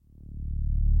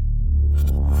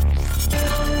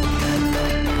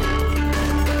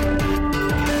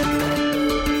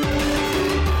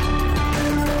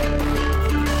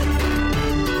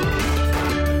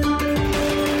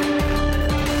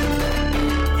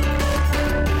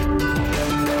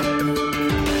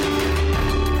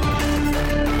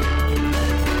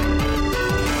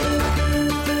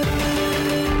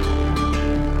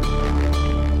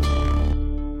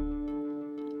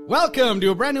Welcome to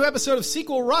a brand new episode of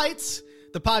Sequel Rights,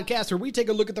 the podcast where we take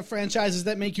a look at the franchises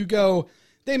that make you go,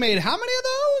 they made how many of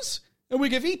those? And we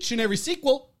give each and every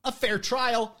sequel a fair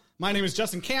trial. My name is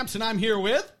Justin Camps, and I'm here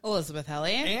with... Elizabeth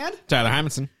Helly. And... Tyler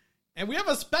Hymanson. And we have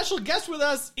a special guest with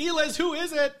us. Eliz, who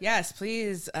is it? Yes,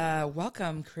 please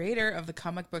welcome creator of the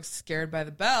comic book Scared by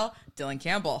the Bell, Dylan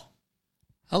Campbell.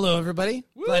 Hello, everybody.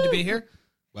 Woo! Glad to be here.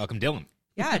 Welcome, Dylan.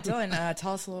 Yeah, Dylan,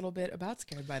 tell us a little bit about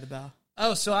Scared by the Bell.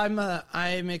 Oh, so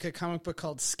I make a comic book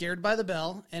called Scared by the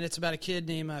Bell, and it's about a kid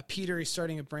named Peter. He's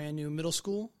starting a brand new middle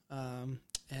school,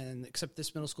 and except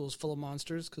this middle school is full of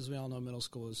monsters, because we all know middle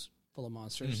school is full of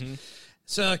monsters. Mm-hmm.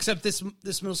 So except this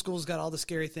middle school's got all the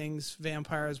scary things: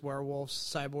 vampires, werewolves,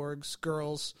 cyborgs,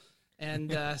 girls,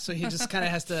 and so he just kind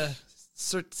of has to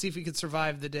see if he could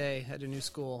survive the day at a new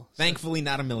school. Thankfully,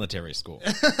 not a military school. We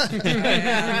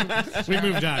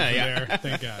moved on from there.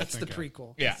 Thank God. That's the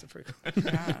prequel. Yeah. That's the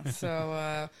prequel. Yeah,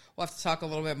 so we'll have to talk a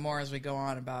little bit more as we go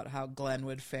on about how Glenn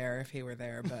would fare if he were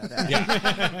there. But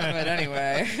but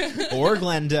anyway. Or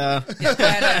Glenda.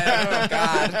 Oh,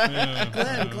 God.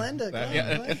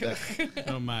 Glenda.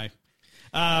 Oh, my.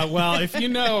 Well, if you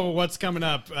know what's coming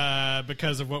up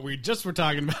because of what we just were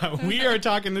talking about, we are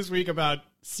talking this week about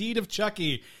Seed of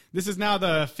Chucky. This is now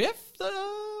the fifth one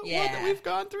that we've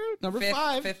gone through. Number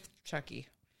 5. Fifth Chucky.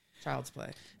 Child's Play.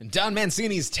 And Don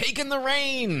Mancini's taking the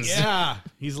reins. Yeah.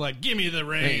 He's like, give me the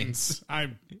reins.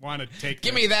 I want to take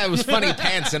Give me those funny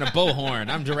pants and a bullhorn.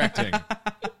 I'm directing.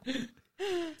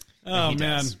 Oh, man.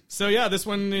 Does. So, yeah, this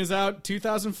one is out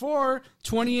 2004.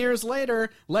 20 years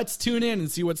later, let's tune in and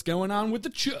see what's going on with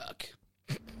the Chuck.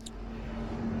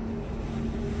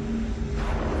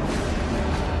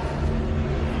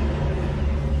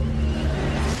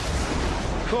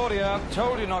 Claudia,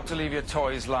 told you not to leave your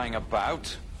toys lying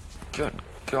about. Good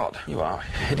God, you are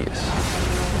hideous.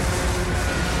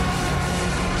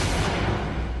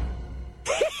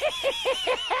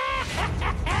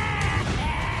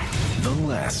 The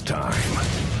last time,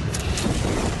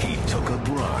 he took a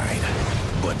bride.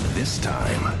 But this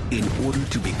time, in order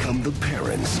to become the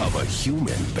parents of a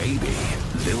human baby,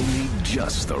 they'll need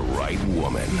just the right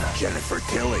woman. Jennifer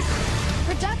Tilly.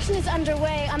 Production is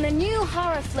underway on the new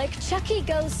horror flick, Chucky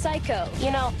Goes Psycho. You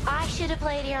know, I should have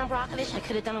played Aaron Brockovich. I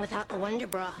could have done it without the Wonder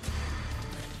Bra.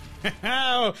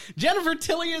 Oh, Jennifer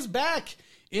Tilly is back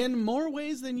in more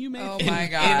ways than you may Oh, think. my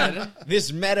God.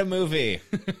 This meta movie.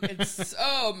 It's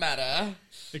so meta.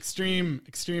 Extreme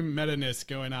meta-ness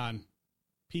going on.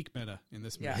 Peak meta in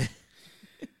this movie.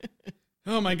 Yeah.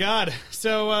 Oh, my God.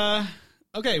 So,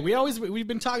 okay, we've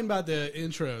been talking about the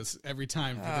intros every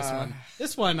time for this one.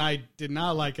 This one I did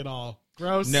not like at all.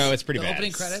 Gross. No, it's pretty The bad.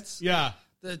 opening credits. Yeah.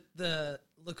 The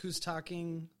Look Who's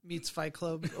Talking meets Fight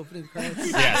Club opening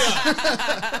credits.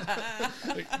 Yes.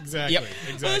 Exactly. Yep.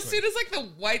 Exactly. Well, as soon as like the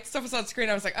white stuff was on screen,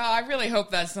 I was like, "Oh, I really hope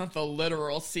that's not the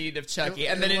literal seed of Chucky."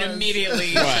 And then it was. immediately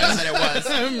showed that it was.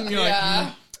 You're like,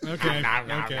 Yeah, okay.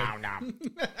 Okay.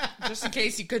 just in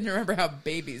case you couldn't remember how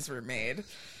babies were made.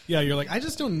 Yeah, you're like, I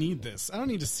just don't need this. I don't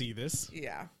need to see this.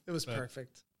 Yeah. It was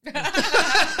perfect.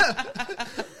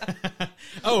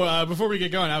 Before we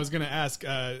get going, I was going to ask,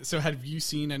 so have you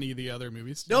seen any of the other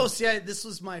movies? No, see, this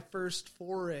was my first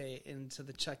foray into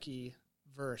the Chucky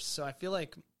verse, so I feel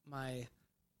like my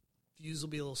views will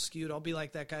be a little skewed. I'll be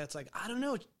like that guy that's like, I don't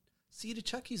know, Seed of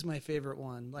Chucky's my favorite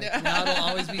one. Like, now it'll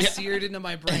always be seared into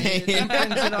my brain. It's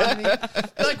imprinted on me.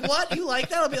 They're like, what? You like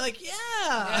that? I'll be like,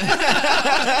 yeah.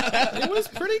 It was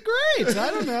pretty great.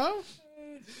 I don't know.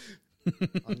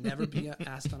 I'll never be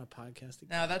asked on a podcast again.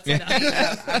 No, that's like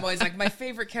I'm always like, my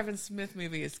favorite Kevin Smith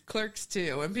movie is Clerks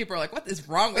 2, and people are like, "What is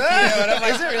wrong with you?" And I'm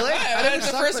like, Is it really? I never It's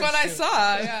the saw first one I Clerks 2.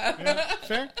 saw.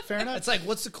 Yeah. Fair enough. It's like,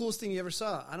 what's the coolest thing you ever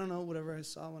saw? I don't know, whatever I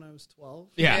saw when I was 12.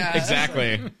 Yeah, Yeah.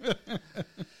 exactly.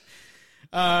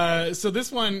 So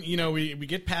this one, we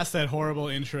get past that horrible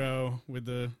intro with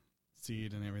the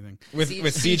seed and everything. With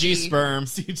CG sperm.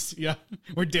 Seeds, yeah,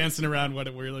 we're dancing around what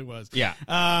it really was. Yeah.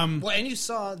 Well, and you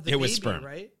saw the It was baby, sperm.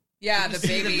 right? Yeah, the See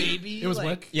baby. the baby. It was like,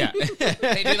 what? Yeah.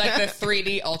 They do like the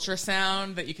 3D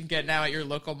ultrasound that you can get now at your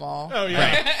local mall. Oh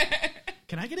yeah. Right.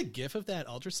 Can I get a GIF of that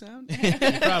ultrasound?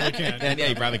 You probably can. Yeah,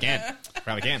 you probably can.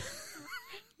 Probably can.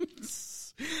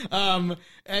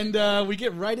 And we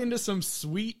get right into some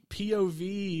sweet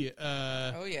POV.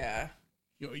 Oh yeah.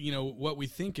 What we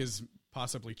think is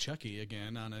possibly Chucky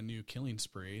again on a new killing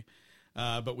spree,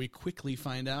 but we quickly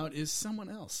find out is someone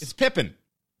else. It's Pippin.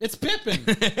 It's Pippin.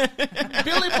 Billy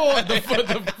Boyd,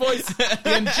 the voice, the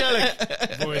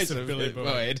angelic voice of Billy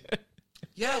Boyd.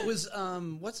 Yeah, it was,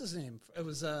 what's his name? It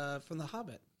was from The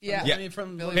Hobbit. Yeah. I mean,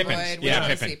 from Billy Pippin. Boyd. Yeah, Which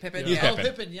one is Pippin. he? Pippin. He's Yeah. Pippin.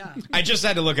 Pippin, yeah. I just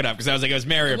had to look it up because I was like, it was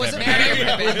Mary or Was Pippin. it Mary or I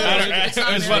don't Pippin? remember. It's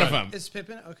not It was Mary. one of them. It's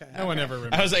Pippin? Okay. No one ever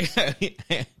remembers. I was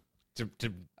like,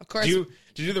 Of course. to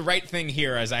do the right thing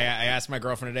here, as I asked my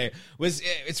girlfriend today,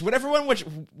 it's whichever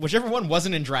one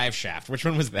wasn't in Drive Shaft. Which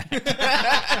one was that?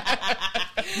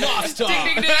 Lost Ding,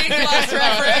 ding, ding. Lost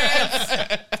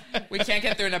reference. We can't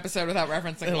get through an episode without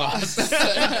referencing Lost.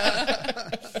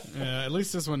 At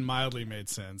least this one mildly made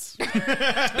sense.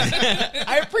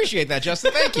 I appreciate that,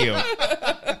 Justin. Thank you.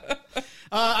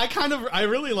 I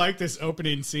really like this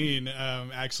opening scene.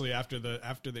 Actually, after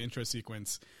the intro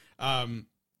sequence,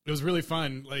 it was really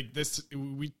fun. Like this,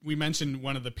 we mentioned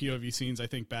one of the POV scenes. I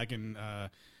think back in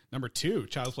number 2,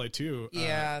 Child's Play 2.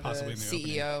 Yeah, possibly the in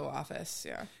the CEO opening. office.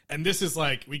 Yeah, And this is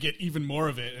like we get even more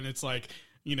of it, and it's like.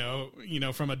 You know,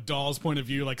 from a doll's point of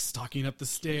view, like stalking up the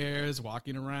stairs,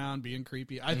 walking around, being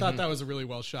creepy. I thought that was a really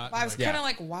well shot. well, I was like, kind of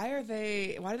like, why do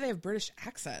they have British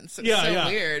accents? It's Yeah, so yeah.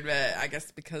 weird, but I guess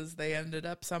because they ended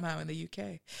up somehow in the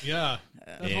UK. yeah,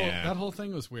 Yeah. that whole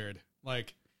thing was weird.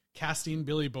 Like casting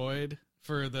Billy Boyd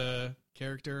for the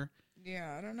character.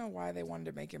 Yeah, I don't know why they wanted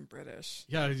to make him British.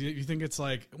 Yeah, you think it's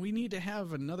like we need to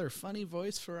have another funny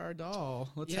voice for our doll.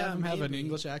 Let's Yeah, have him have an maybe.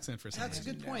 English accent for something. That's a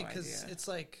good no point because idea. it's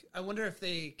like I wonder if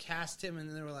they cast him and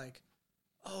then they were like,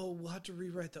 "Oh, we'll have to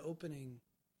rewrite the opening.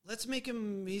 Let's make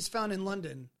him. He's found in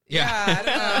London Yeah, I don't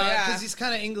know. Yeah, because he's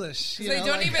kind of English." you they know,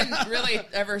 don't like- even really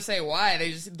ever say why.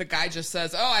 The guy just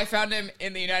says, "Oh, I found him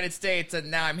in the United States,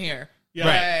 and now I'm here." Yeah,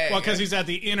 Right. well, because he's at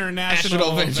the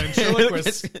International National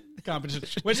Ventriloquist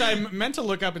Competition, which I meant to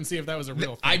look up and see if that was a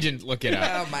real thing. I didn't look it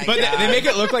up. Oh my But God. they make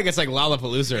it look like it's like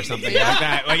Lollapalooza or something like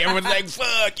that. Like everyone's like,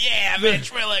 "Fuck yeah,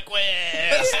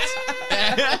 ventriloquist!"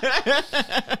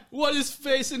 What is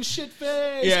face and shit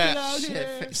face? Yeah. Get out Shit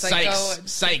here. face. Psycho.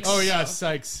 Sykes. Oh yeah,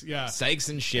 Sykes. Yeah, Sykes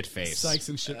and shitface. Sykes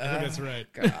and shit. I think that's right.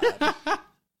 God.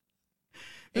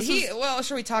 Well,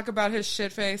 should we talk about his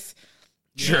shit face?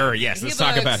 Sure, yes. He Let's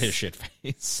talk looks- about his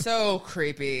shitface. So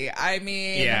creepy. I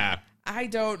mean, Yeah. I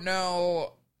don't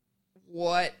know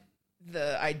what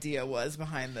the idea was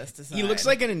behind this design. He looks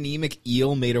like an anemic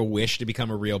eel made a wish to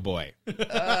become a real boy.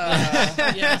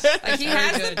 Yes, like he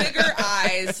has the bigger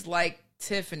eyes like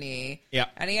Tiffany. Yeah.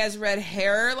 And he has red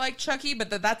hair like Chucky, but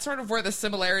that's sort of where the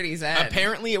similarities end.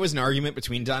 Apparently, it was an argument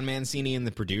between Don Mancini and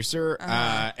the producer,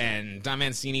 and Don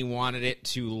Mancini wanted it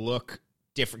to look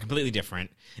different, completely different,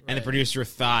 and the producer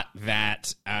thought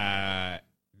that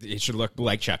it should look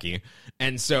like Chucky.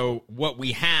 And so what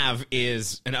we have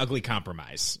is an ugly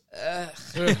compromise.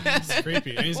 It's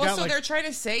creepy. And he's Well, got so like, they're trying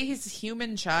to say he's a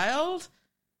human child?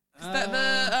 'Cause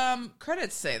the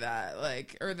credits say that,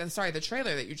 like, or the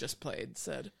trailer that you just played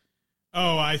said.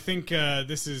 oh, I think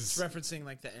this is. referencing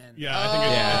like the end. Yeah,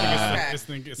 I okay.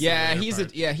 think it's the Yeah, later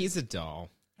part. he's a doll.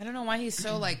 I don't know why he's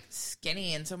so like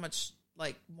skinny and so much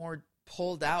like more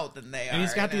pulled out than they are. And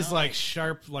he's got you these know? like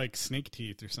sharp like snake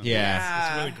teeth or something.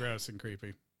 Yeah. It's really gross and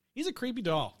creepy. He's a creepy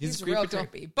doll. He's real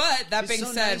creepy. But that He's being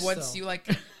so said, nice, once though. you like,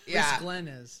 Chris yeah, Glenn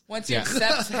is. once you Yeah.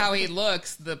 accept how he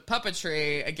looks, the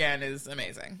puppetry again is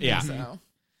amazing. Yeah. So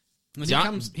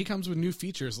And he comes with new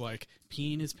features like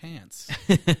peeing his pants.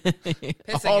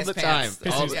 pissing All his the pants.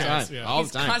 time. All the Pissing his time. pants, yeah. All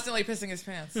He's the time. constantly pissing his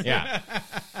pants. Yeah.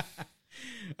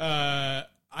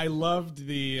 I loved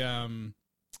the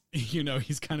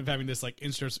he's kind of having this like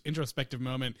introspective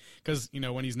moment because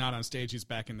when he's not on stage he's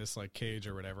back in this like cage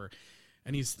or whatever,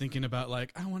 and he's thinking about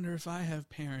like, I wonder if I have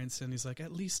parents, and he's like,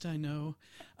 at least I know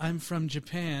I'm from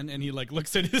Japan, and he like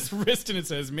looks at his wrist and it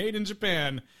says made in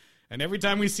Japan, and every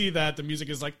time we see that the music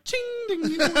is like ching ding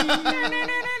ding, ding.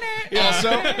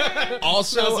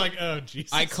 Also, I was like, oh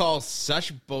Jesus. I call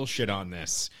such bullshit on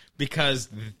this because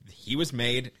he was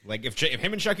made like if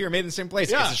him and Chucky were made in the same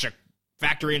place, Yeah. it's a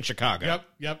factory in Chicago.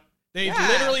 Yep. They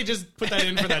literally just put that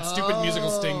in for that stupid musical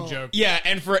Sting joke. Yeah,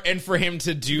 and for him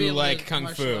to Be do able like to kung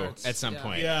martial fu arts. at some Yeah.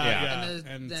 point. Yeah.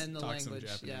 And then the talk some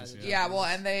language, Japanese, yeah. Yeah, well,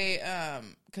 and they,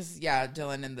 because,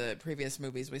 Dylan, in the previous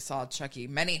movies, we saw Chucky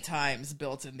many times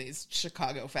built in these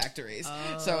Chicago factories.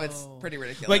 So it's pretty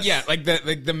ridiculous. Like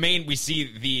the main, we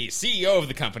see the CEO of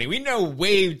the company. We know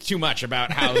way too much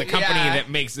about how the company Yeah. that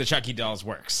makes the Chucky dolls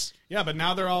works. Yeah, but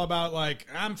now they're all about like,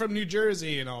 I'm from New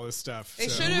Jersey and all this stuff. They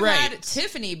so. should have Right. had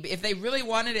Tiffany. If they really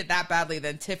wanted it that badly,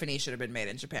 then Tiffany should have been made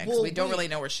in Japan. Because Well, we don't wait. really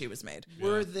know where she was made.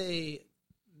 Were they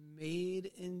made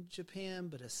in Japan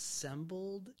but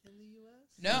assembled in the U.S.?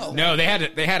 No. No, they had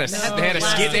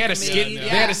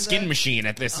a skin machine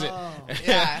at this.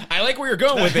 Yeah. I like where you're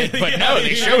going with it, but no,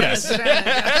 they showed us.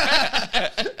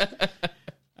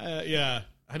 Yeah,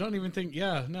 I don't even think.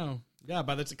 Yeah, no. Yeah,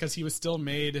 but that's because he was still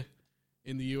made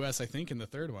in the U.S., I think, in the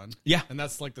third one. Yeah. And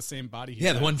that's like the same body. he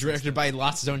Yeah, the had one since directed then. by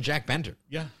Lots' own Jack Bender.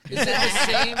 Yeah. Is it the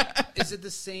same? Is it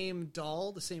the same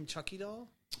doll? The same Chucky doll?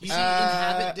 Does he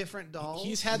inhabit different dolls?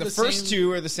 He's had The the first same,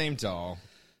 two are the same doll.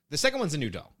 The second one's a new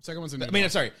doll. Second one's a new I mean, doll. I'm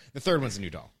sorry. The third one's a new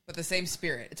doll. But the same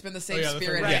spirit. It's been the same yeah, the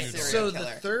spirit third as one. a So serial the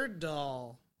killer. third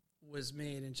doll was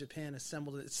made in Japan,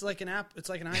 assembled. It's like an app. It's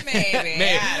like an iPhone. Maybe.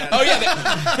 Maybe. I don't know. Oh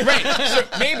yeah, right.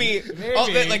 So maybe,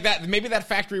 Maybe. like that. Maybe that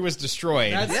factory was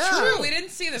destroyed. That's Yeah. True. We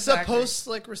didn't see the It's a factory. post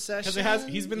like recession. Because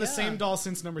he's been the Yeah. same doll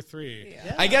since number 3.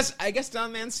 Yeah. I guess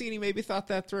Don Mancini maybe thought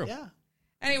that through. Yeah.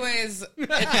 Anyways, it's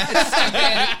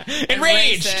stupid. and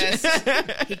Enraged.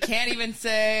 racist. He can't even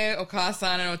say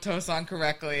Okasan and Otosan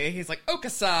correctly. He's like,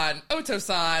 Okasan,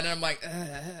 Otosan. And I'm like, I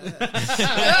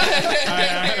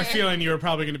had a feeling you were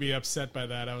probably going to be upset by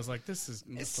that. I was like, this is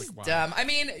It's like, wow. dumb. I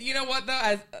mean, you know what,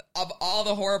 though? Of all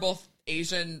the horrible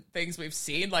Asian things we've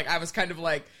seen, like, I was kind of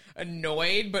like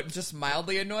annoyed, but just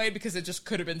mildly annoyed because it just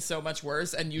could have been so much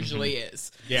worse and usually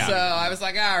is. Yeah. So I was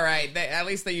like, all right, at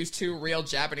least they used 2 real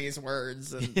Japanese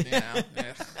words. And, you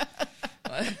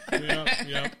know.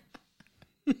 Yep.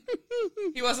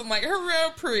 He wasn't like,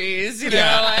 hurrah, please, you know?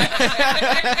 Like,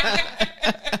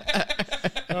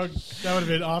 Oh, that would have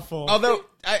been awful. Although,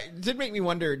 it did make me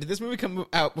wonder: did this movie come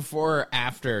out before or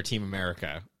after Team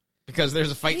America? Because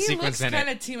there's a fight he sequence looks in it. kind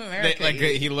of Team America.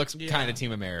 He looks kind of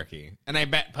Team America, and I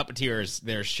bet puppeteers.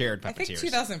 They're shared I think puppeteers.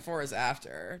 2004 is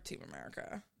after Team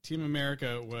America. Team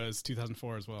America was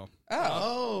 2004 as well. Oh,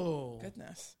 Oh.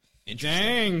 goodness.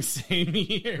 Dang, same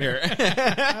year. Here.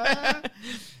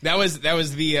 that was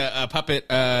the puppet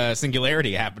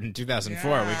Singularity happened in 2004.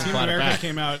 Yeah. We can Team plot it America back.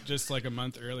 came out just like a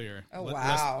month earlier. Oh, Le-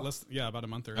 wow. about a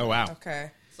month earlier. Oh wow!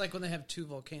 Okay. It's like when they have 2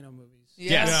 volcano movies.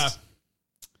 Yes.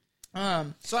 Yeah.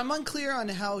 So I'm unclear on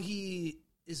how he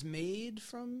is made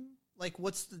from. Like,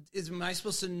 am I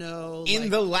supposed to know? In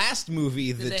like, the last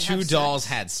movie, Did the they 2 have dolls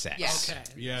sex? had sex. Yes. Okay.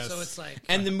 Yes. So it's like.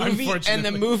 And the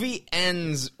Unfortunately. movie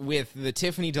ends with the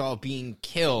Tiffany doll being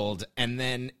killed, and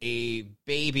then a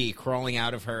baby crawling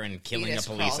out of her and killing Fetus a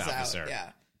police crawls out, officer. Yeah.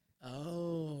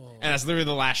 Oh. And that's literally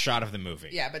the last shot of the movie.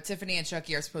 Yeah, but Tiffany and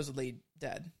Chucky are supposedly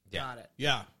dead. Got it.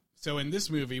 Yeah. So in this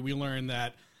movie, we learn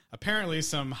that apparently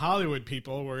some Hollywood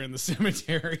people were in the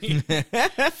cemetery,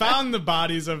 found the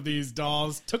bodies of these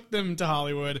dolls, took them to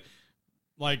Hollywood,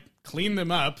 like cleaned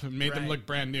them up and made them Right. look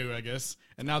brand new, I guess.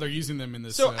 And now they're using them in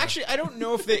this. So actually, I don't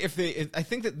know if they. I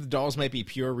think that the dolls might be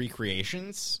pure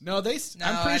recreations. no, I'm I pretty think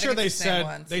sure it's they the same said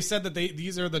ones. that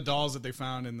these are the dolls that they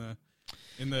found in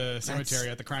the cemetery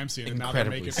at the crime scene. And now they're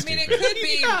incredibly making. I mean, it Stupid.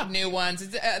 could be new ones.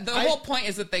 The whole point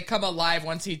is that they come alive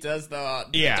once he does the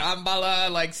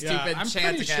Dambala, like, stupid Yeah, I'm chant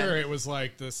pretty again. sure it was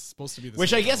like this supposed to be the Which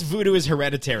same I guess voodoo is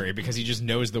hereditary because he just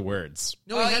knows the words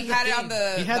No, Oh, he had it on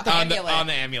the, He had the on the amulet.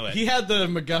 amulet. He had the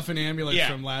MacGuffin amulet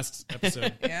Yeah. from last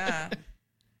episode. Yeah.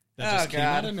 That just came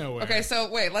out of nowhere. Okay,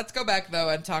 so wait, let's go back though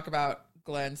and talk about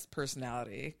Glenn's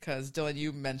personality because Dylan,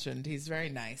 you mentioned he's very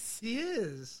nice. He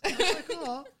is. I was like,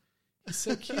 oh. He's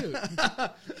so cute.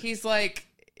 He's like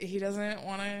he doesn't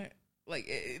want to like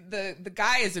the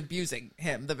guy is abusing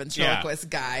him, the ventriloquist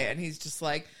guy, and he's just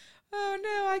like, oh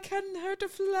no, I can't hurt to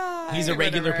fly. He's a or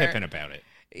regular whatever. Pippin about it.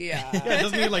 Yeah. Yeah,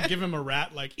 doesn't he like give him a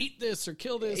rat, like eat this or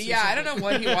kill this? Or Yeah, I don't something?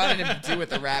 know what he wanted him to do with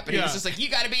the rat, but he was Yeah. just like, you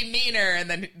got to be meaner, and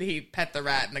then he pet the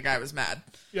rat, and the guy was mad.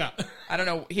 Yeah, I don't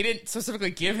know. He didn't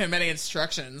specifically give him any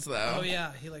instructions, though. Oh,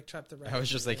 yeah. He, like, trapped the rat. I was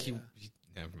just like, he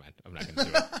never mind. I'm not going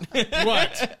to do it.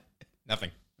 what?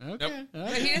 Nothing. Okay.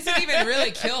 But he doesn't even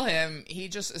really kill him. He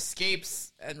just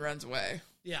escapes and runs away.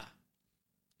 Yeah.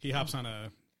 He hops on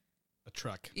a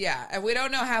truck. Yeah, and we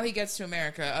don't know how he gets to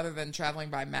America other than traveling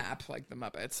by map, like the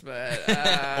Muppets.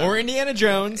 But Or Indiana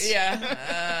Jones.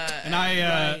 yeah, And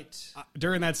I, Right.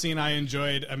 during that scene, I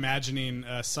enjoyed imagining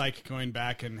Psyche going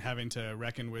back and having to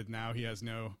reckon with now he has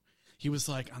no. He was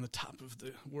like on the top of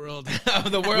the world.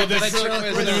 Of the world.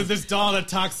 Where there was this doll that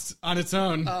talks on its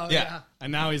own. Oh, Yeah. yeah.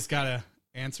 And now he's got to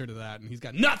answer to that, and he's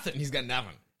got nothing. He's got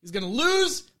nothing. He's going to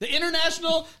lose the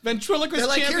International Ventriloquist They're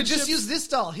like, here, Championship. just use this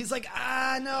doll. He's like,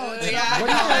 no. It's Yeah.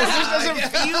 not. This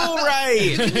doesn't feel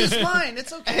right. Use mine.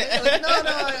 It's okay. Like,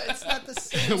 no, it's not the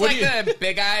same. it's like the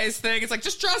Big Eyes thing. It's like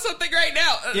just draw something right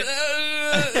now.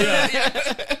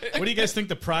 What do you guys think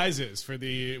the prize is for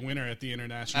the winner at the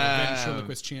International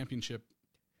Ventriloquist Championship?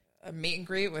 A meet and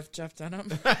greet with Jeff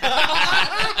Dunham.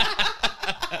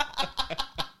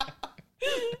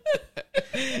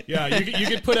 Yeah, you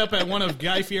could put up at one of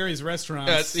Guy Fieri's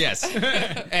restaurants. Yes.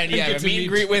 And yeah, Get a to meet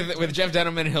and meet- greet with Jeff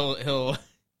Dunham, and he'll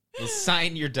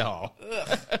sign your doll.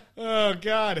 Oh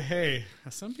God, hey,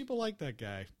 some people like that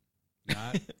guy.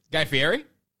 Not. Guy Fieri?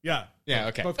 Yeah. Yeah,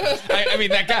 okay. Both guys. I mean,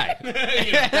 that guy.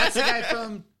 That's the guy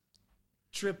from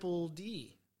Triple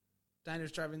D.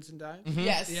 Diners, Drive-Ins, and Dives. Mm-hmm.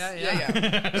 Yes.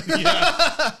 Yeah.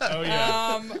 Oh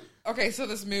yeah. Okay, so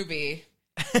this movie,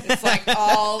 it's like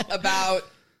all about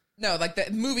like the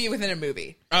movie within a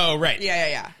movie. Oh, right.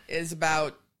 Yeah. Is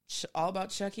about all about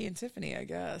Chucky and Tiffany, I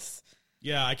guess.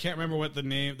 Yeah, I can't remember what the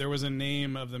name. There was a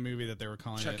name of the movie that they were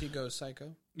calling Chucky it. Goes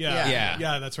Psycho. Yeah.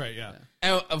 Yeah, that's right. Yeah.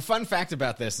 And a fun fact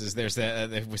about this is there's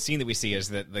the scene that we see is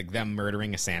that them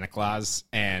murdering a Santa Claus,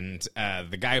 and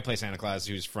the guy who plays Santa Claus,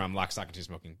 who's from Lock, Stock, and Two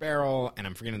Smoking Barrel, and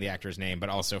I'm forgetting the actor's name, but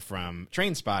also from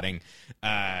Trainspotting.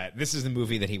 This is the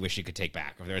movie that he wished he could take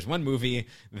back. If there's one movie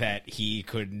that he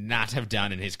could not have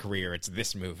done in his career, it's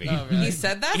this movie. Oh, really? He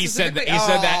said that. He said that. He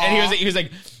said that, and he was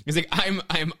like,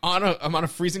 I'm on a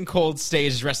freezing cold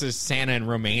stage dressed as Santa in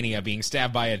Romania, being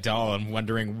stabbed by a doll, and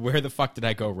wondering where the fuck did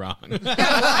I go wrong? Why the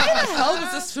hell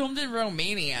was this filmed in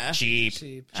Romania?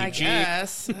 Cheap. I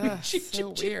guess.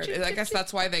 So weird. I guess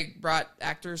that's why they brought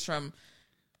actors from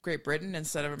Great Britain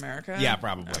instead of America. Yeah,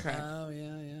 probably. Okay. Oh,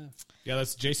 yeah. Yeah,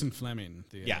 that's Jason Fleming,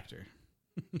 the actor.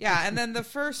 Yeah, and then the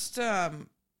first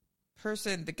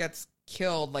person that gets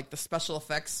killed, like the special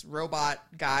effects robot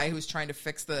guy who's trying to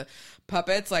fix the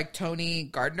puppets, like Tony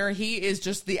Gardner, he is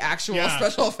just the actual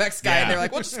special effects guy, and they're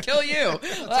like, we'll just kill you.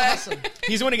 That's awesome.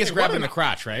 He's the one who gets grabbed in the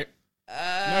crotch, right?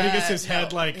 No, he gets his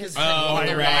head like his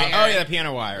wire. wire. Oh, yeah, the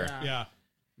piano wire. Yeah. I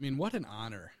mean, what an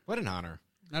honor. What an honor.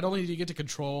 Not only do you get to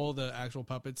control the actual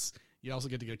puppets, you also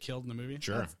get to get killed in the movie.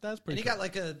 Sure. That's And pretty he cool. got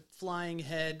like a flying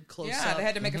head close Yeah, up. they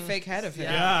had to make a fake head of him.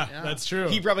 Yeah, Yeah. that's true.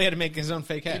 He probably had to make his own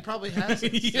fake He head. probably has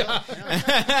it. Still.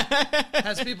 Yeah.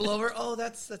 Has people over. Oh,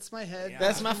 that's my head.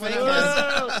 That's my fake head.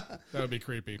 That would be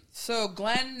creepy. So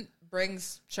Glenn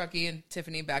brings Chucky and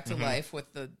Tiffany back to life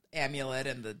with the amulet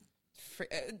and the...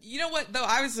 You know what, though?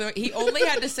 He only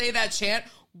had to say that chant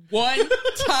one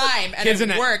time, and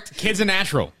it worked. Kid's a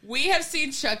natural. We have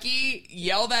seen Chucky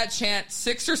yell that chant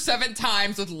 6 or 7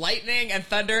 times with lightning and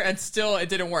thunder, and still it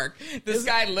didn't work. This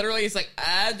guy literally is like,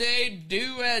 "Ade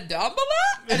do a dumbala,"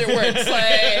 and it works.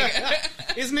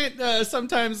 Like, Isn't it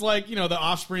sometimes like, the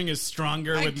offspring is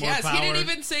stronger with more power? he didn't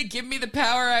even say, "Give me the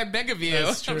power, I beg of you."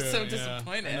 That's true. I'm so yeah.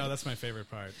 disappointed. I know, that's my favorite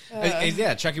part.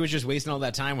 Yeah, Chucky was just wasting all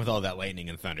that time with all that lightning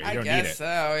and thunder. You don't need it. So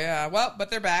yeah. Well, but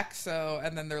they're back. So,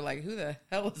 and then they're like, "Who the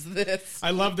hell is this?"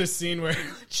 I love this scene where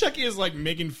Chucky is like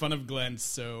making fun of Glenn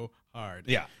so hard.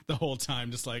 Yeah. The whole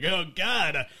time, just like, oh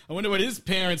God, I wonder what his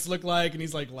parents look like. And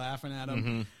he's like laughing at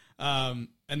him. And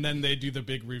then they do the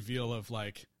big reveal of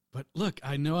like, but look,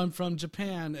 I know I'm from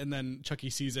Japan. And then Chucky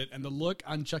sees it. And the look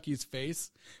on Chucky's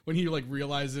face when he like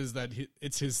realizes that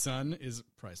it's his son is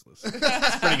priceless.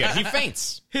 That's pretty good. He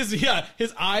faints. His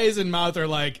eyes and mouth are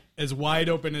like as wide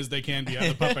open as they can be on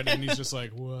the puppet. And he's just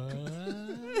like, what?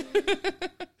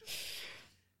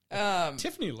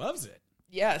 Tiffany loves it.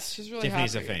 Yes, she's really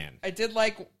Tiffany's happy. a fan. I did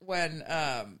like when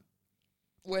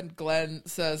Glenn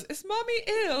says, "Is mommy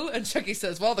ill?" and Chucky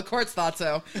says, "Well, the courts thought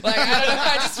so." Like, I don't know,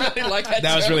 I just really like that.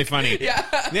 That was joke. really funny.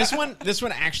 Yeah. This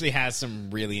one actually has some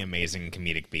really amazing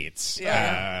comedic beats.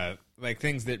 Yeah. Like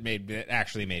things that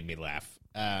actually made me laugh.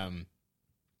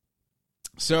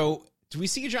 So, do we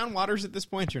see John Waters at this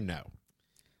point or no?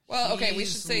 Well, okay, we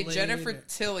should He's say later. Jennifer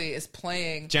Tilly is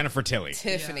playing Jennifer Tilly.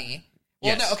 Tiffany.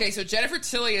 Yes. Well, no, okay, so Jennifer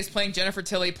Tilly is playing Jennifer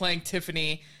Tilly playing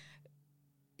Tiffany.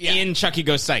 Yeah. In Chucky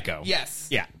Goes Psycho. Yes.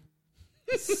 Yeah.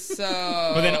 So,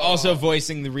 But then also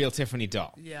voicing the real Tiffany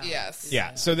doll. Yeah. yes.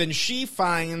 Yeah. So then she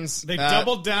finds They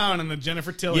doubled down on the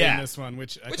Jennifer Tilly yeah. in this one,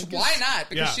 which think Why is not?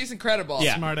 Because yeah. she's incredible.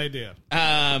 Yeah. smart idea.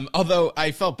 Although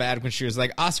I felt bad when she was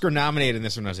like Oscar nominated in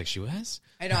this one. I was like, she was?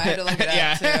 I know, I had to look it up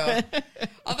Yeah. too.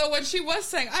 Although when she was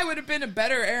saying I would have been a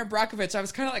better Aaron Brockovich, I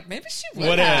was kind of like, maybe she would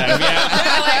Would have. have,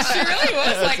 yeah. Like, she really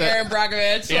was like Aaron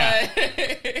Brockovich. Yeah.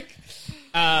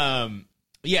 Like,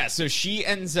 Yeah, so she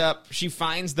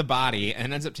finds the body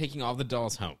and ends up taking all the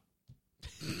dolls home.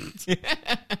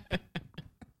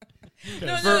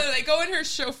 no, they go in her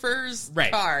chauffeur's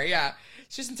Right. car. Yeah.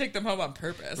 She doesn't take them home on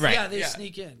purpose. Right. Yeah, they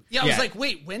sneak in. Yeah, I was Yeah. like,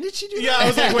 wait, when did she do Yeah, that? I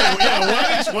was like, wait,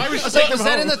 why was she I was like, taking was them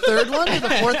that home? in the third one or the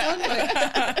fourth one?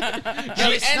 Like, She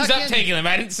they ends snuck up in. taking them.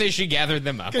 I didn't say she gathered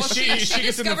them up. Well, She she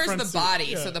gets in the discovers front the seat. body,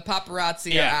 Yeah. so the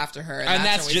paparazzi Yeah. are after her. And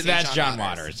that's when we see John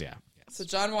Waters, yeah. So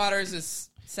John Waters is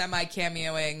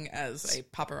semi-cameoing as a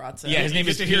paparazzi. Yeah, his You name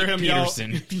get is to hear him yell.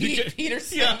 Peterson. Pete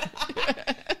Peterson. Yeah.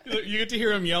 You get to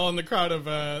hear him yell in the crowd of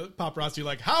paparazzi,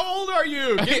 like, "How old are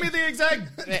you? Give me the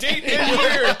exact date and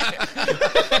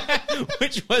year."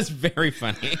 Which was very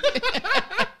funny.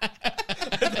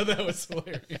 I thought that was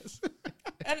hilarious.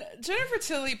 And Jennifer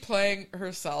Tilly playing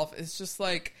herself is just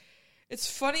like, It's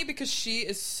funny because she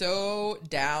is so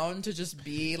down to just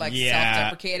be like Yeah.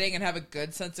 self-deprecating and have a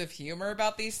good sense of humor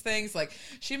about these things. Like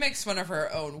she makes fun of her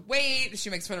own weight, she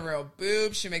makes fun of her own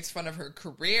boobs, she makes fun of her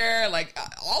career, like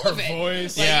all of it.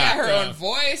 Voice. Like, Yeah. her own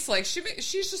voice. Like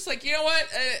she's just like, you know what?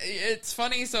 It's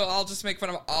funny, so I'll just make fun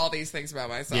of all these things about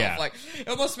myself. Yeah. Like it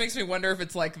almost makes me wonder if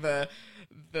it's like the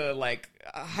like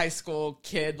high school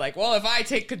kid, like, well, if I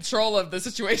take control of the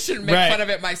situation and make Right. fun of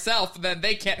it myself, then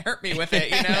they can't hurt me with it,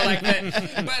 you know? Like,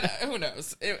 but who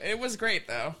knows? It was great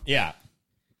though. Yeah.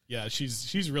 Yeah,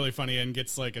 she's really funny and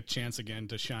gets like a chance again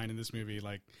to shine in this movie.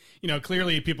 Like, you know,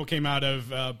 clearly people came out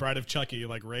of Bride of Chucky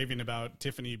like raving about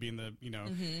Tiffany being the, you know,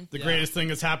 the greatest thing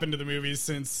that's happened to the movies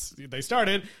since they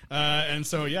started. And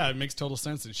so yeah, it makes total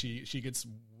sense that she gets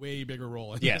way bigger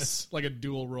role in Yes. this, like a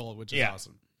dual role, which is Yeah.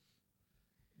 awesome.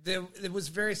 It was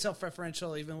very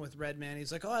self-referential, even with Redman.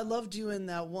 He's like, "Oh, I loved you in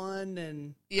that one,"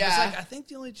 and I Yeah. was like, "I think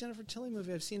the only Jennifer Tilly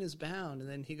movie I've seen is Bound." And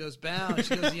then he goes, "Bound."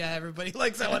 She goes, "Yeah, everybody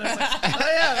likes that one." I was like,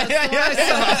 "Oh yeah,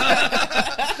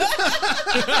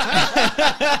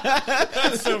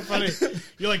 That's so funny.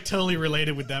 You're like totally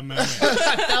related with that moment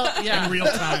yeah." in real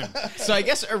time. So I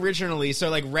guess originally,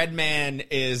 like Redman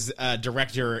is a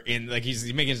director in like he's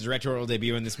making his directorial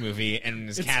debut in this movie and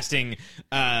is casting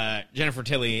Jennifer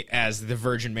Tilly as the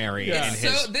Virgin Mary Yeah. in his.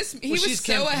 So he was she's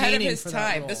so ahead of campaigning his for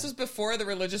that time. role. This was before the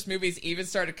religious movies even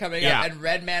started coming Yeah. up, and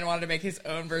Redman wanted to make his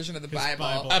own version of the Bible.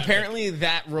 Bible. Apparently,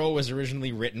 that role was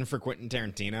originally written for Quentin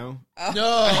Tarantino.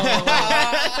 No,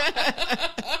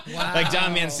 Like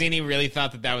Don Mancini really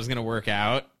thought that was going to work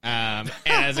out, and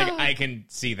I was like, I can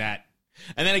see that.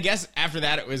 And then I guess after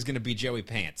that, it was going to be Joey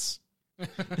Pants.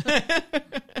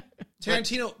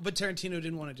 Tarantino, but Tarantino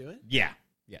didn't want to do it. Yeah.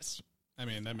 Yes. I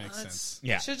mean, that makes sense.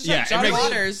 Yeah. Should just yeah. have John it makes-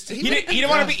 Waters. He didn't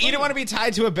want to be. He didn't want to be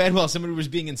tied to a bed while somebody was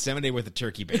being inseminated with a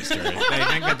turkey baster.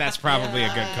 I think that's probably a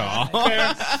good call.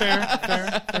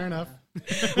 Fair enough.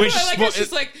 Which I like how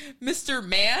she's like, Mr.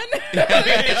 Man? It's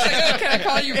like, oh, can I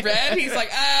call you Red? He's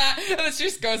like, and then she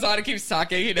just goes on and keeps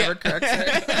talking. He never corrects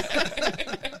her.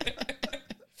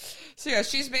 So yeah,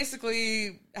 she's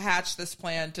basically hatched this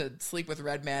plan to sleep with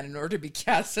Redman in order to be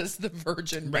cast as the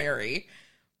Virgin Mary.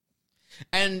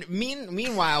 And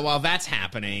meanwhile, while that's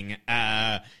happening,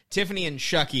 Tiffany and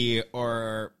Chucky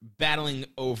are battling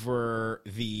over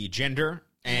the gender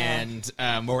and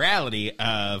morality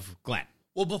of Glenn.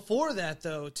 Well, before that,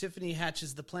 though, Tiffany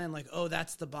hatches the plan like, "Oh,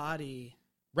 that's the body.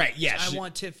 Right, yeah. I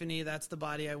want Tiffany. That's the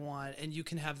body I want. And you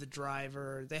can have the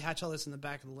driver." They hatch all this in the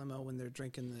back of the limo when they're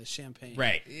drinking the champagne.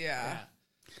 Right. Yeah.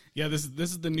 Yeah, this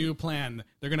is the new plan.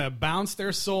 They're gonna bounce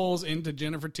their souls into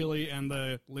Jennifer Tilly and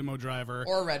the limo driver,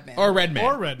 Or Redman. Or Redman.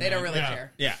 or Redman. They don't really Yeah.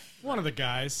 care. Yeah. One of the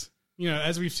guys. You know,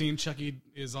 as we've seen, Chucky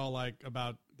is all like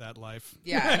about that life.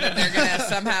 Yeah, and then they're going to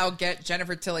somehow get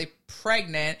Jennifer Tilly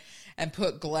pregnant and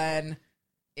put Glenn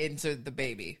into the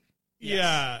baby.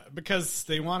 Yeah, because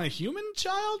they want a human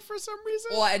child for some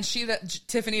reason. Well, and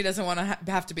Tiffany doesn't want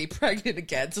to have to be pregnant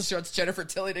again, so she wants Jennifer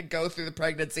Tilly to go through the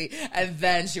pregnancy, and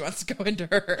then she wants to go into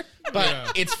her.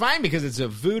 But it's fine because it's a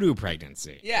voodoo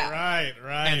pregnancy. Yeah.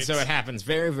 Right. And so it happens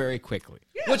very, very quickly.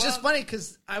 Which is funny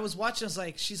because I was watching, I was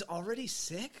like, she's already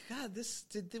sick? God,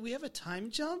 did we have a time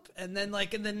jump? And then,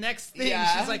 like, in the next thing,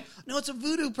 Yeah. she's like, no, it's a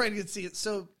voodoo pregnancy.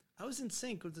 So I was in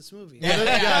sync with this movie.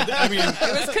 Yeah, I mean,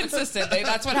 It was consistent.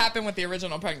 That's what happened with the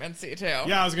original pregnancy, too.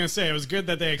 yeah, I was gonna say it was good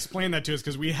that they explained that to us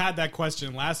because we had that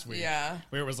question last week. Yeah.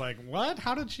 where it was like, what?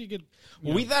 How did she get?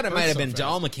 Well, we thought it birthed might have so been fast?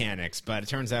 doll mechanics, but it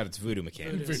turns out it's voodoo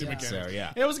mechanics. Voodoo mechanics. So,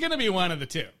 yeah. It was gonna be one of the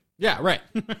two. Yeah, right.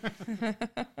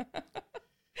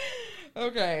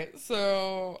 Okay,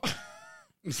 so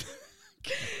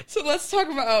let's talk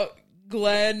about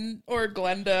Glenn or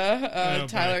Glenda. boy.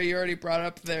 Tyler, you already brought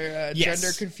up their Yes.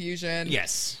 gender confusion.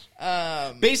 Yes.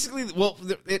 Basically, well,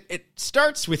 it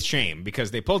starts with shame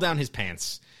because they pull down his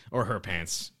pants or her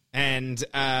pants and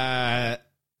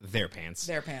their pants.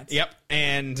 Their pants. Yep.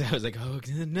 And I was like, oh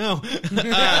no.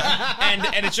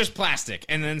 And it's just plastic.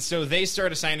 And then so they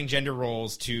start assigning gender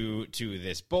roles to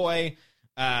this boy.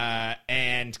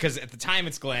 And because at the time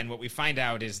it's Glenn, what we find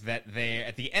out is that they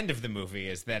at the end of the movie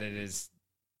is that it is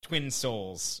twin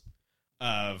souls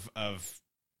of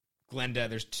Glenda.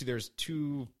 There's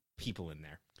two people in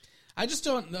there. I just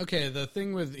don't. Okay, the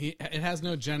thing with it has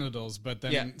no genitals, but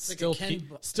then Yeah. It's like still a Ken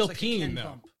bu- still it's like a peeing Ken though.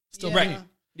 bump. Still Yeah. peeing.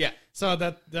 Yeah. So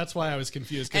that's why I was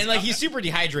confused. 'cause And like he's super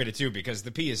dehydrated too because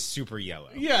the pee is super yellow.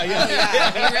 yeah.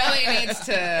 Yeah, he really needs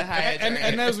to hydrate.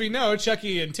 And as we know,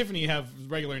 Chucky and Tiffany have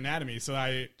regular anatomy, so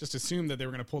I just assumed that they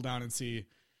were going to pull down and see,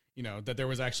 that there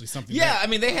was actually something. Yeah, there. I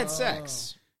mean they had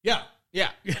sex. Yeah.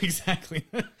 Yeah. Exactly.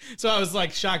 So I was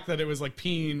like shocked that it was like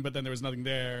peen, but then there was nothing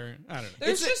there. I don't know.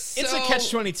 There's It's a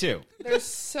catch-22. There's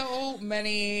so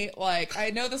many, like, I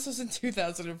know this was in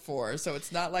 2004, so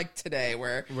it's not like today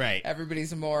where Right.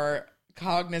 everybody's more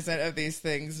cognizant of these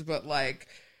things, but like,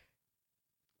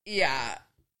 yeah,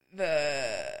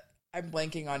 I'm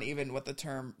blanking on even what the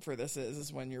term for this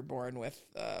is when you're born with,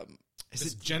 Is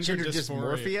It's it gender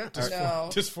dysmorphia? No.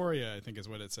 Dysphoria, I think is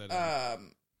what it said.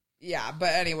 yeah, but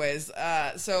anyways,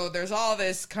 so there's all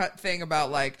this thing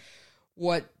about like,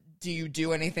 what do you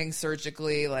do anything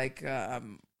surgically, like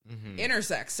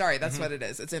intersex? Sorry, that's what it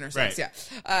is. It's intersex. Right.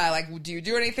 Yeah, like, do you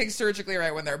do anything surgically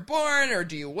right when they're born, or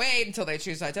do you wait until they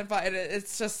choose to identify?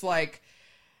 It's just like.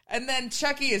 And then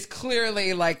Chucky is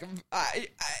clearly like,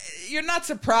 you're not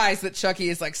surprised that Chucky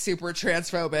is like super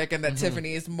transphobic and that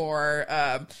Tiffany is more,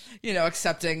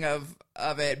 accepting of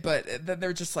it. But then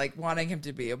they're just like wanting him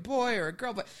to be a boy or a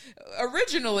girl. But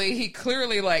originally he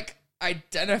clearly like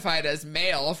identified as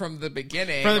male from the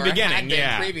beginning. From the beginning, had been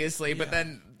yeah. previously, but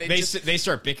then They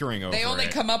start bickering over they only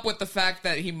it. come up with the fact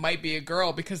that he might be a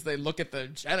girl because they look at the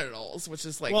genitals, which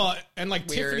is like, well, and like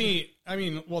weird. Tiffany,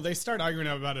 they start arguing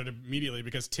about it immediately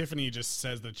because Tiffany just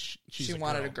says that she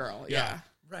wanted a girl. Yeah.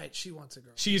 Right, she wants a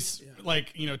girl. She's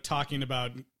like, talking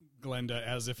about Glenda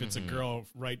as if it's a girl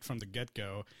right from the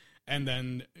get-go. And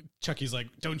then Chucky's like,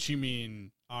 don't you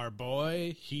mean our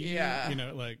boy? He, Yeah.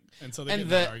 and so they And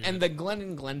get in an argument. the Glenn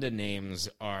and Glenda names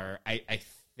are, I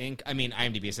think, I mean,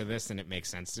 IMDb said this and it makes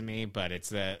sense to me, but it's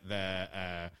the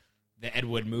Ed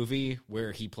Wood movie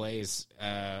where he plays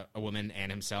a woman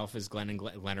and himself as Glenn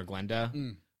or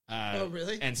Glenda. Oh,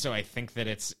 really? And so I think that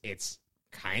it's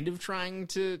kind of trying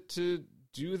to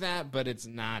do that, but it's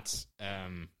not.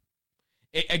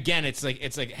 Again, it's like,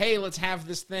 hey, let's have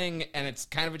this thing, and it's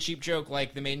kind of a cheap joke,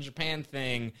 like the Made in Japan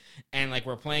thing, and like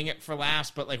we're playing it for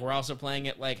laughs, but like we're also playing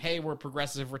it like, hey, we're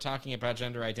progressive, we're talking about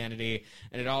gender identity,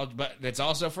 and but it's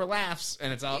also for laughs,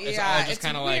 and it's all just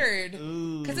kind of like weird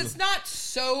because it's not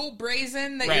so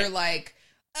brazen that Right. you're like,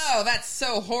 oh, that's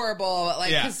so horrible. But like,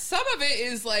 because some of it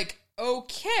is like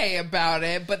okay about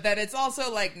it, but then it's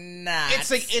also like, nah. It's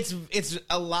like it's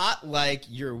a lot like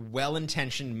your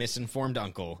well-intentioned, misinformed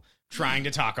uncle trying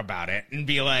to talk about it and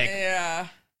be like, yeah,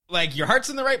 like your heart's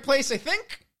in the right place, I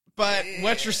think, but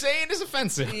what you're saying is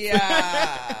offensive.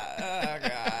 yeah. Oh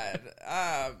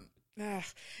god.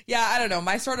 Yeah, I don't know.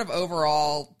 My sort of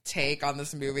overall take on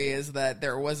this movie is that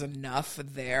there was enough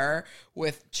there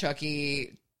with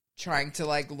Chucky trying to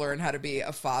like learn how to be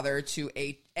a father to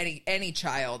any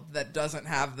child that doesn't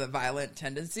have the violent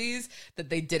tendencies, that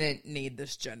they didn't need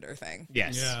this gender thing.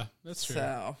 Yes. Yeah, that's true.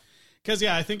 So Because,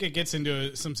 I think it gets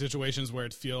into some situations where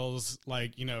it feels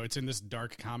like, it's in this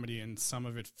dark comedy and some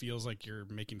of it feels like you're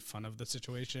making fun of the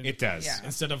situation. It does. Yeah.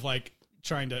 Instead of, like,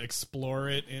 trying to explore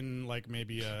it in, like,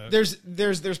 maybe a...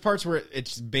 There's parts where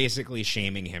it's basically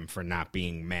shaming him for not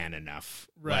being man enough.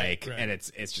 Right, Like, right. and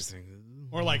it's just...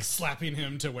 Or, like, slapping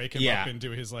him to wake him Yeah. up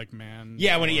into his, like, man...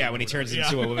 Yeah, when or he turns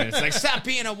whatever. into a woman, it's like, stop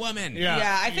being a woman. Yeah.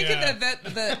 I think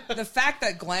that the fact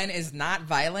that Glenn is not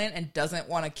violent and doesn't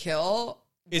want to kill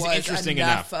Is was interesting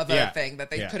enough enough. of Yeah. a thing that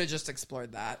they Yeah. could have just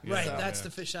explored that. Right, So, that's the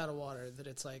fish out of water. That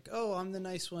it's like, oh, I'm the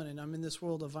nice one, and I'm in this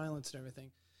world of violence and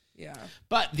everything. yeah.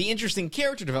 But the interesting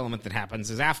character development that happens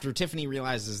is after Tiffany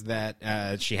realizes that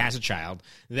she has a child,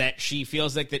 that she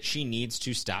feels like that she needs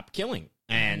to stop killing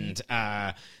and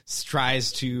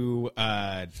tries to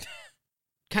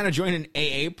kind of join an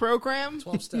AA program.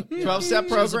 12-step. 12-step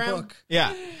She has a program. book.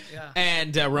 Yeah. Yeah.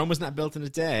 And Rome was not built in a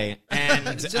day.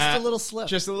 And Just a little slip.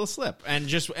 Just a little slip.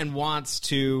 And wants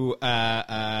to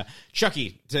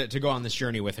Chucky to go on this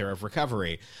journey with her of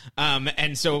recovery.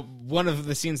 And so one of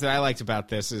the scenes that I liked about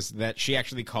this is that she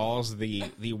actually calls the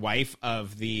wife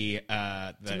of the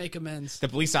To make amends. the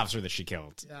police officer that she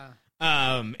killed.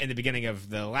 Yeah. In the beginning of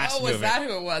the last Oh, was movie. that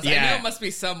who it was? I Yeah. knew it must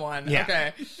be someone. Yeah.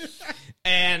 Okay.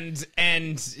 And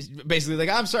basically like,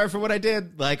 I'm sorry for what I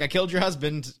did. Like, I killed your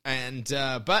husband, and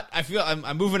but I feel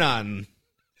I'm moving on.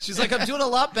 She's like, I'm doing a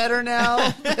lot better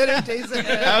now. Better days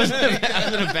ahead. I was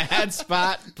in a bad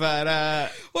spot, but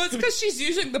Well, it's because she's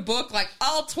using the book like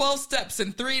all 12 steps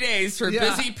in 3 days for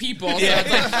Yeah. busy people. So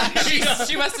it's like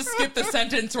she must have skipped the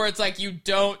sentence where it's like, you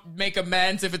don't make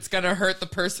amends if it's going to hurt the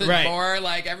person Right. more.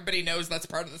 Like, everybody knows that's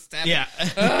part of the step. yeah.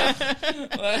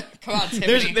 Come on,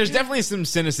 Tiffany. There's definitely some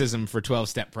cynicism for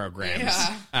 12-step programs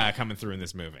coming through in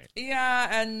this movie.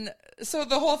 Yeah, and so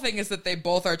the whole thing is that they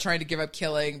both are trying to give up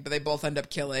killing, but they both end up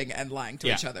killing and lying to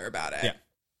Yeah. each other about it. Yeah.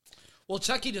 Well,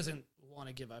 Chucky doesn't want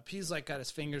to give up. He's like got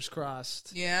his fingers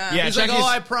crossed. Yeah. Yeah. He's like, Chucky's- oh,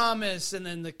 I promise. And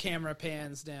then the camera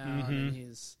pans down and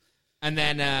he's And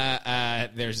then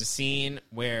there's a scene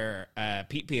where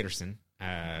Pete Peterson,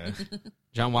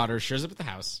 John Waters, shows up at the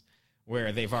house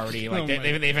where they've already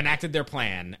they've enacted their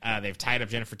plan. They've tied up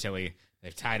Jennifer Tilly.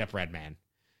 They've tied up Redman.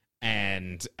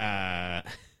 And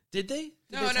did they?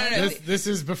 No. This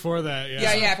is before that.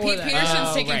 Yeah. Yeah. Pete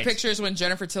Peterson's taking right. pictures when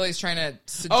Jennifer Tilly's trying to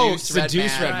seduce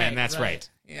Redman. Redman. That's right.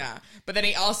 Yeah, but then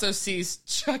he also sees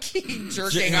Chucky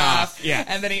jerking off. Yeah,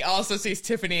 and then he also sees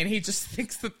Tiffany, and he just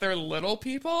thinks that they're little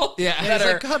people. Yeah, he's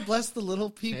like, God bless the little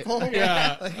people.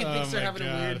 Yeah. Like he thinks they're having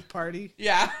a weird party.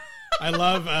 Yeah. I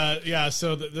love.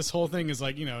 So this whole thing is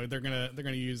like, they're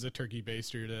gonna use a turkey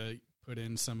baster to put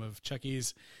in some of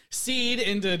Chucky's seed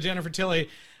into Jennifer Tilly.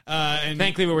 And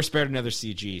thankfully, we were spared another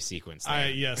CG sequence.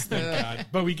 Yes, thank God.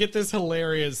 But we get this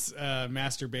hilarious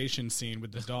masturbation scene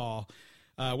with the doll.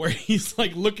 Where he's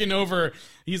like looking over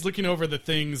the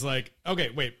things like,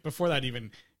 okay, wait, before that even,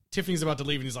 Tiffany's about to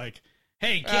leave and he's like,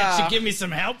 hey, can't you give me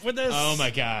some help with this? Oh my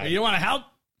God. You want to help?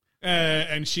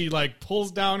 And she like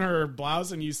pulls down her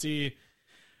blouse and you see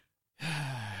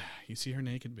her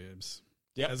naked boobs.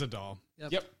 Yep. As a doll.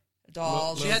 Yep.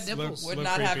 Doll. She had nipples. Would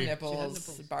not have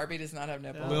nipples. Barbie does not have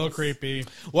nipples. A little creepy.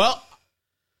 Well,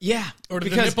 yeah. Or do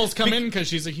the nipples come in because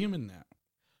she's a human now?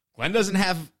 Glenn doesn't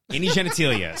have any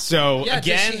genitalia, so Yeah,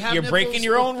 again, you're breaking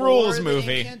your own rules,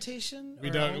 movie. We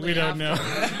don't know.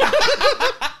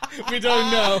 We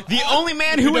don't know. The only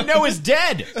man who would know is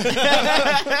dead.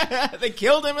 They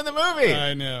killed him in the movie.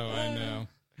 I know.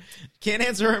 Can't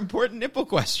answer important nipple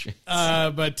questions.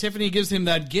 But Tiffany gives him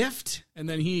that gift, and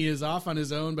then he is off on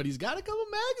his own, but he's got a couple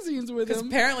magazines with Because him.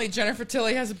 apparently Jennifer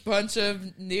Tilly has a bunch of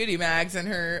nudie mags in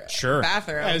her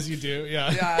bathroom. As you do,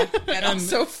 yeah. Yeah, and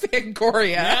also Fangoria.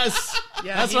 Yes.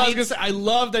 That's what I was going to say. I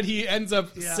love that he ends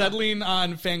up settling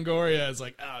on Fangoria. It's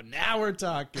like, oh, now we're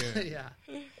talking. Yeah.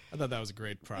 I thought that was a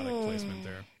great product placement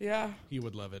there. Yeah. He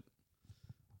would love it.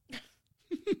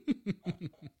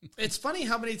 It's funny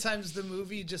how many times the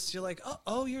movie just you're like,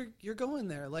 oh, you're going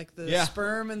there. Like the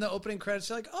sperm in the opening credits,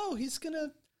 you're like, oh, he's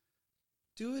gonna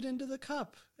do it into the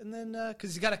cup, and then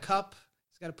because he's got a cup,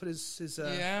 he's got to put his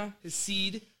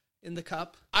seed in the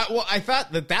cup. I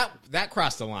thought that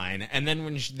crossed the line, and then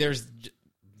when there's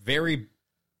very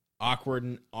awkward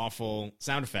and awful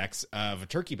sound effects of a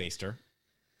turkey baster.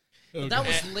 Okay. That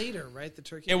was later, right? The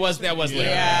turkey. That was later.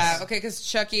 Yeah. Okay, because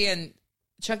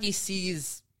Chucky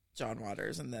sees John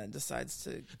Waters and then decides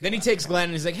to. Then he takes Glenn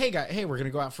and he's like, "Hey, we're gonna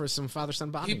go out for some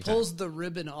father-son bonding." He pulls the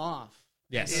ribbon off.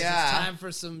 Yes. Yeah. It's time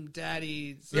for some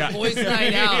daddy. Yeah. Boys'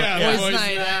 night out. Yeah,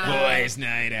 Boys'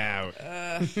 night out.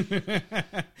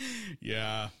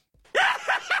 Yeah.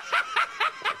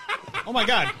 Oh my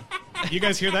God. You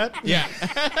guys hear that? Yeah.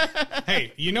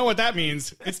 Hey, you know what that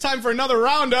means. It's time for another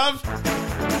round of...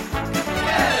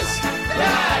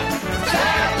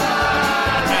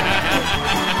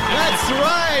 That's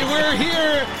right. We're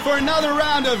here for another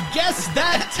round of Guess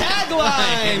That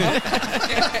Tagline.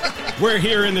 We're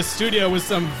here in the studio with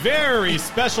some very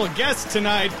special guests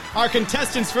tonight. Our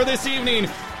contestants for this evening,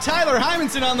 Tyler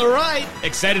Hymanson on the right.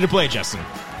 Excited to play, Justin.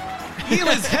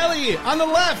 Eliz Helly on the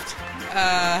left.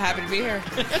 Happy to be here.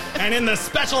 And in the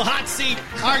special hot seat,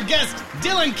 our guest,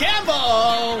 Dylan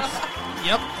Campbell.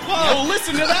 Yep. Whoa,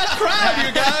 listen to that crowd,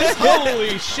 you guys.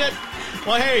 Holy shit.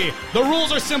 Well, hey, the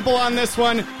rules are simple on this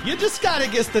one. You just got to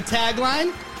guess the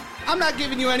tagline. I'm not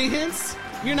giving you any hints.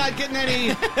 You're not getting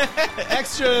any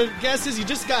extra guesses. You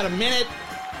just got a minute.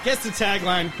 Guess the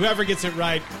tagline. Whoever gets it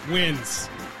right wins.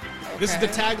 Okay. This is the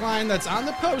tagline that's on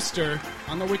the poster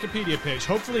on the Wikipedia page.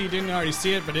 Hopefully you didn't already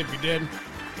see it, but if you did,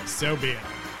 so be it.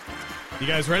 You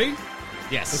guys ready?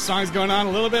 Yes. The song's going on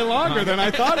a little bit longer than I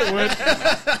thought it would.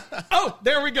 Oh,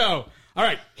 there we go. All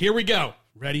right, here we go.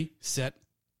 Ready, set.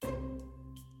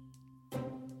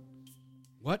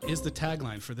 What is the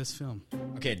tagline for this film?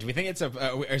 Okay, do we think it's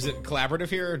is it collaborative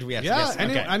here, or do we have to guess? Yeah,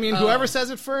 okay. I mean, whoever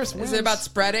says it first wins. Is it about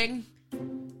spreading?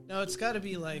 No, it's got to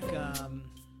be like...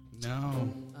 No.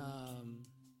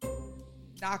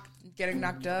 Getting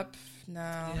knocked up? No.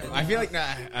 Yeah, I feel like...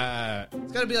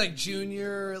 it's got to be like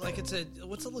Junior, like it's a...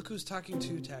 What's the Look Who's Talking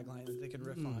To tagline that they can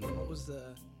riff on? What was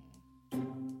the... Oh,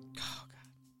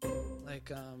 God. Like,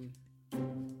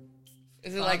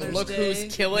 Is it Father's like Look Day?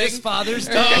 Who's Killing? This Father's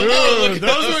Day. Ooh,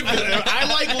 those would. I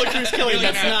like Look Who's Killing.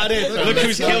 That's not it. Look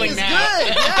Who's Killing Now.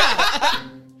 Good, yeah.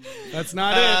 That's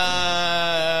not it.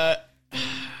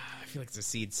 I feel like it's a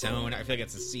seed sown. I feel like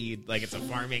it's a seed, like it's a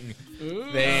farming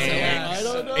thing. I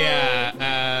don't know. Yeah.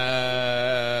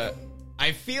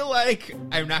 I feel like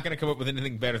I'm not going to come up with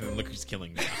anything better than Look Who's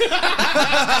Killing Now.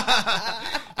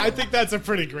 I think that's a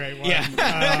pretty great one. Yeah. We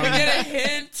get a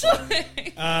hint.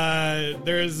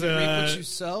 There's Reap what you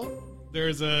sow?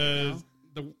 There's a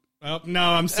Oh, no,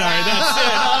 I'm sorry. That's it.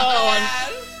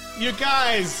 Oh, you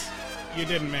guys, you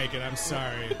didn't make it. I'm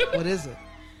sorry. What is it?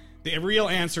 The real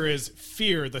answer is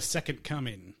Fear the Second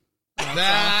Coming. Everyone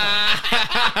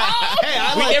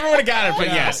would have got it, but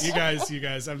Yeah, yes. you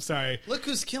guys, I'm sorry. Look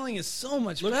Who's Killing is so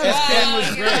much Look, better. this pen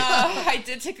was great. I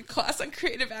did take a class on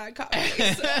creative ad copy.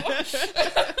 So.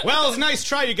 Well, it's a nice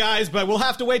try, you guys, but we'll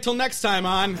have to wait till next time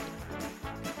on...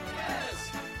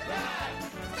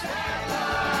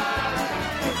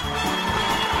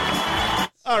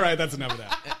 All right, that's enough of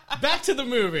that. Back to the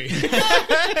movie.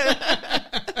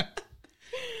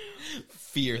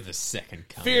 Fear the Second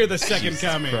Coming. Fear the Second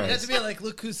Coming. It has to be like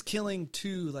Look Who's Killing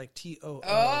 2, like T-O-O.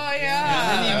 Oh,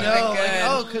 yeah. And you That know, would've been like, good.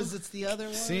 oh, because it's the other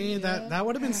one. See, that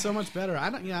would have been so much better. I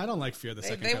don't like Fear the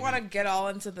Second They Coming. want to get all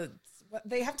into the...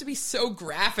 They have to be so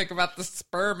graphic about the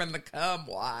sperm and the cum.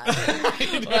 Why?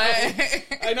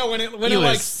 I know when it Elis,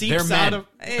 like seeps they're out men. of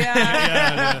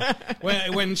Yeah.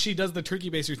 when she does the turkey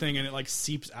baster thing and it like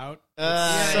seeps out. So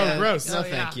yeah. gross. No, Oh,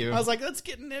 thank yeah. you. I was like, that's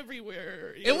getting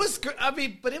everywhere. It was, I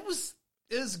mean, but it was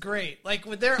great. Like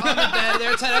when they're on the bed,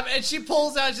 they're tied up, and she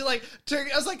pulls out. She's like,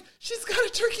 turkey. I was like, she's got a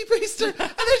turkey baster, and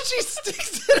then she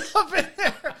sticks it up in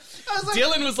there. I was like,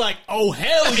 Dylan was like, oh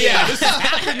hell yeah, this is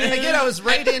happening. and again, I was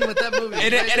right in with that movie.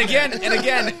 And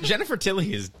again, Jennifer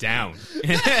Tilly is down.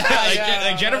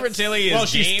 like Jennifer Tilly is Well,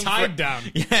 she's game tied for, down.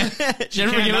 Yeah,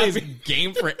 Jennifer cannot Tilly is be.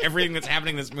 game for everything that's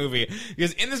happening in this movie.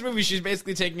 Because in this movie, she's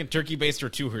basically taking a turkey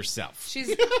baster to herself.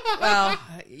 She's... Well,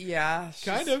 yeah.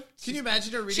 Kind of. Can you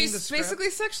imagine her reading the She's script? basically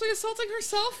sexually assaulting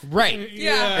herself. Right.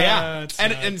 Yeah. it's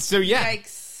And not- and so yeah.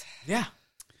 Yikes. Yeah.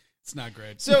 it's not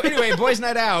great. So anyway, boys'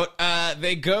 night out.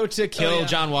 They go to kill yeah.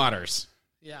 John Waters.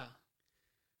 Yeah,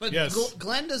 but Yes.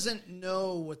 Glenn doesn't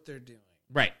know what they're doing.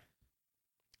 Right.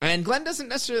 And Glenn doesn't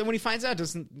necessarily, when he finds out,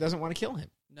 doesn't want to kill him.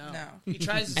 No, No. he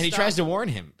tries to And he stop tries to him, warn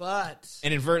him. but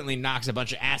And inadvertently knocks a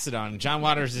bunch of acid on John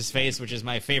Waters' face, which is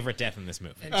my favorite death in this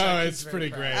movie. and Oh, Chucky's it's very pretty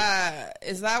proud. great.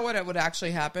 Is that what it would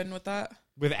actually happen with that?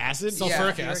 With acid?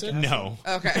 Sulfuric Yeah. acid? No.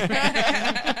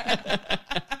 Okay.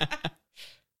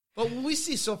 But when we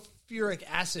see sulfuric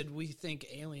acid, we think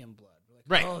alien blood. We're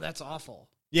like, Right. oh, that's awful.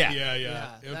 Yeah. Yeah.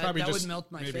 Yeah, It would that- probably that just would melt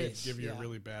my maybe face. give you Yeah. a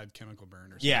really bad chemical burn or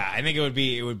something. Yeah, I think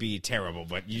it would be terrible,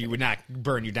 but you would not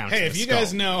burn you down. Hey, to if the you skull.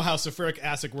 guys know how sulfuric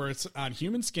acid works on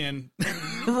human skin,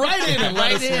 write in and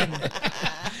let Right us in. know.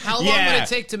 How long Yeah. would it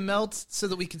take to melt so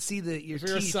that we can see your If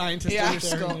you're a teeth? scientist, Yeah. out Your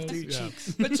there, skull who through knows? your Yeah.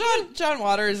 cheeks. But John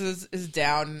Waters is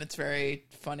down, and it's very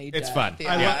funny. It's death. fun.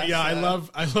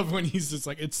 I love when he's just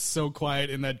like, it's so quiet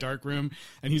in that dark room,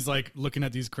 and he's like looking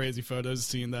at these crazy photos,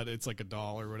 seeing that it's like a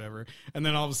doll or whatever, and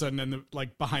then all of a sudden, and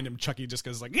like behind him, Chucky just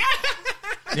goes like, yeah.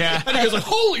 Yeah. And he goes like,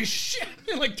 "Holy shit!"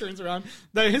 and like turns around.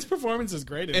 His performance is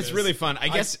great. In It's this. really fun. I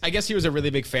guess he was a really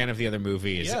big fan of the other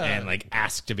movies Yeah. and like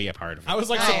asked to be a part of it. I was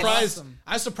like Nice. surprised. Awesome.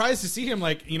 I was surprised to see him.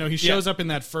 Like, you know, he shows up in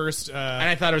that first. and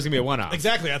I thought it was gonna be a one-off.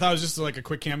 Exactly. I thought it was just like a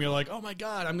quick cameo. Like, oh my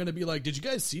god, I'm gonna be like, did you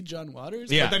guys see John Waters?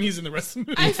 Yeah. But then he's in the rest of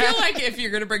the movie. I feel like if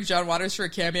you're gonna bring John Waters for a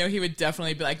cameo, he would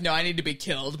definitely be like, "No, I need to be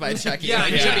killed by Chucky." Yeah,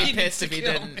 Like, yeah. he'd He be pissed needs if he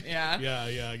to kill didn't. Yeah.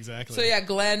 yeah, exactly. So yeah,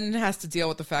 Glenn has to deal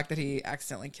with the fact that he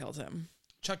accidentally killed him.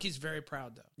 Chucky's very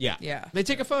proud, though. Yeah. Yeah. They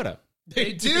take a photo.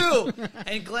 They do,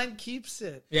 and Glenn keeps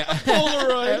it. Yeah.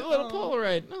 Polaroid. a little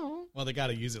Polaroid. No. Well, they got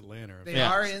to use it later. They Yeah.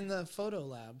 are in the photo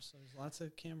lab, so there's lots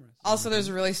of cameras. Also, there's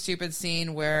a really stupid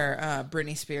scene where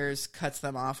Britney Spears cuts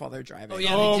them off while they're driving. Oh yeah!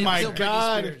 Oh they did my kill Britney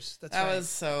God. Spears. That's That right. was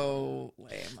so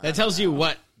lame. That tells you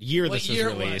what year What this was year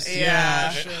it released. was.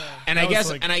 Yeah. Sure. And That I was guess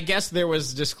like- and I guess there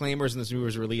was disclaimers when this movie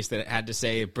was released that it had to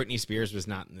say Britney Spears was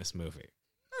not in this movie.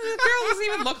 The girl doesn't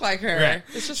even look like her. Right.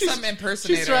 It's just some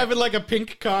impersonator. She's driving like a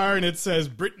pink car, and it says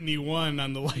Brittany 1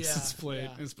 on the license Yeah, plate.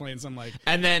 yeah. It's playing some like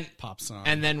And then pop song.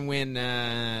 and then when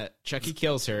Chucky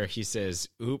kills her, he says,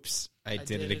 "Oops, I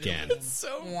did it again."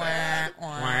 so Wah,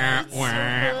 wah,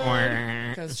 wah.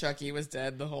 because Chucky was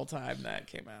dead the whole time that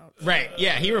came out. Right.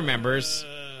 Yeah, he remembers.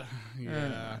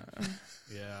 yeah.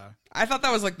 I thought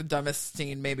that was like the dumbest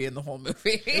scene maybe in the whole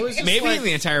movie. It was just Maybe like- in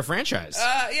the entire franchise.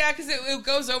 yeah, because it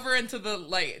goes over into the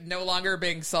like no longer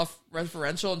being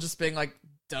self-referential and just being like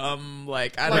dumb,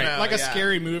 like I don't know, Like a yeah.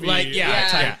 scary movie. Like, yeah, Yeah,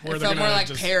 type, where it they're felt more gonna like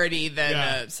just- parody than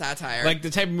Yeah. satire. Like the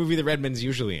type of movie the Redman's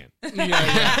usually in.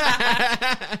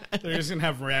 Yeah. They're just gonna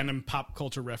have random pop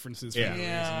culture references. For Yeah. no reason.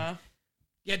 yeah,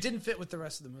 Yeah, it didn't fit with the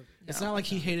rest of the movie. It's not like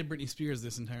he hated Britney Spears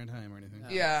this entire time or anything.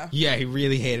 yeah. Yeah, he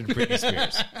really hated Britney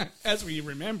Spears. As we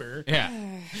remember. Yeah,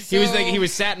 he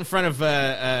was sat in front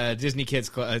of Disney Kids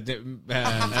Club,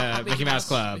 Mickey Mouse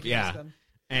Club. Mickey Yeah, Mouse Club.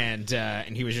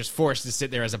 and he was just forced to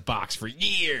sit there as a box for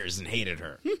years and hated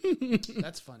her.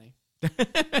 That's funny.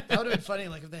 That would have been funny,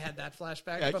 like if they had that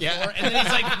flashback before, yeah. and then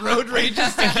he's like road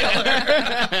rages to kill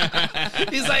her.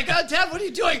 He's like, "Oh, Dad, what are you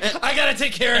doing? I gotta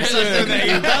take care of something."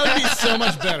 That would be so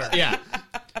much better. Yeah.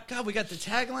 God, we got the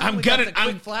tagline. I'm we gonna- got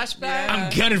the quick flashback.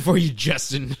 I'm gunning for you,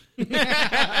 Justin. And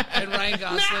Ryan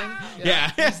Gosling.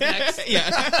 Yeah. He's next.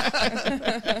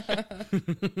 Yeah.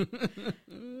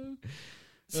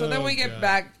 So then we get God.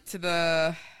 back to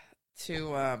the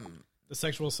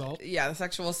sexual assault. the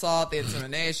sexual assault, the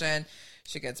insemination.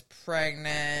 She gets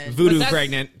pregnant. Voodoo That's-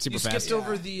 pregnant, super You fast. skipped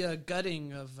over the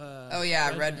gutting of. Oh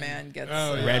yeah, Red Man gets.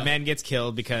 Oh, yeah. Red Man gets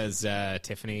killed because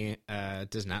Tiffany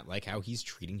does not like how he's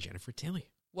treating Jennifer Tilly.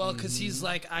 Well, because he's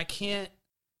like,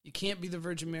 you can't be the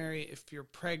Virgin Mary if you're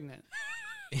pregnant.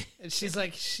 And she's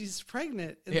like, she's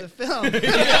pregnant in the film.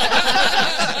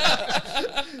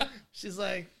 She's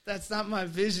like, that's not my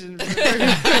vision.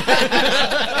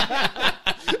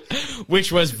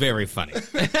 Which was very funny.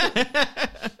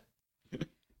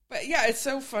 But yeah, it's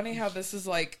so funny how this is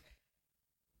like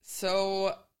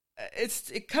so.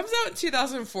 It comes out in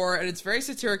 2004 and it's very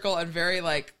satirical and very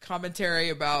like commentary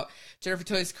about Jennifer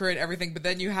Tilly's career and everything. But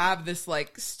then you have this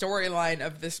like storyline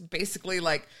of this basically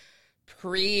like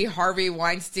pre-Harvey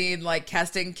Weinstein like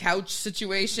casting couch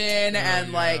situation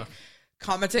and like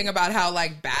commenting about how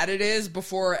like bad it is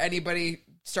before anybody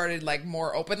started like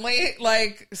more openly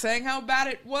like saying how bad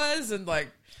it was. And like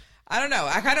I don't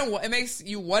know, it makes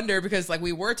you wonder because like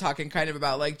we were talking kind of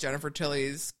about like Jennifer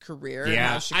Tilly's career. And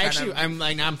how she I'm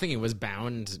thinking it was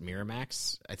Bound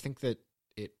Miramax. I think that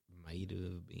it might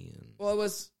have been, well, it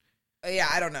was, yeah,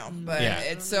 I don't know, but Yeah.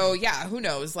 it's so yeah, who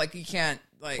knows? Like you can't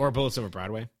like or Bullets Over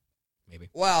Broadway, maybe.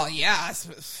 well, yeah.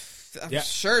 I'm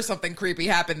sure something creepy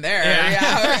happened there.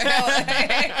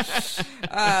 Yeah.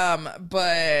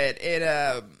 But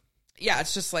it,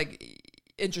 it's just like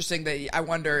interesting that I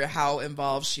wonder how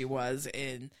involved she was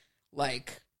in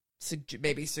like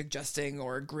maybe suggesting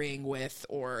or agreeing with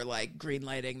or like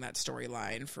greenlighting that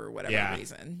storyline for whatever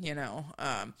reason, you know?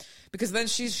 Because then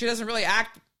she doesn't really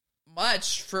act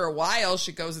much for a while.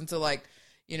 She goes into like,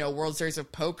 you know, World Series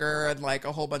of Poker and like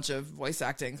a whole bunch of voice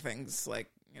acting things like,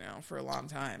 you know, for a long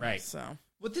time. Right. So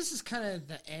Well, this is kind of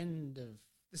the end of.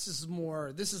 This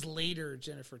is later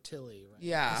Jennifer Tilly, right?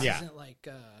 Yeah. This Yeah. isn't like.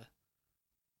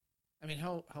 I mean,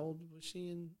 how old was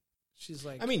she? And she's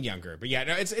like. I mean, younger, but yeah,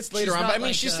 no, it's later She's on. not But I mean,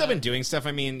 like, she's still been doing stuff.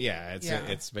 I mean, yeah,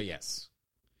 Yeah. but yes,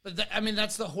 But I mean,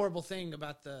 that's the horrible thing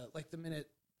about the minute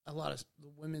a lot of the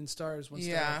women stars once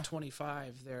they're like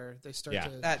 25, they start to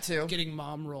that too. getting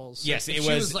mom roles. Yes, If it she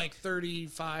was- was like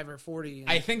 35 or 40.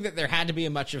 I think that there had to be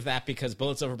a much of that because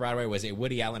Bullets Over Broadway was a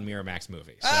Woody Allen Miramax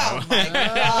movie. So. Oh my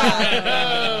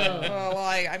god! Well,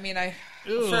 I mean,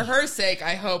 for her sake,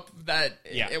 I hope that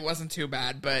it wasn't too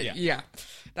bad. But yeah,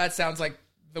 that sounds like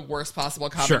the worst possible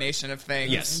combination of things.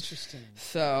 Yes. Interesting.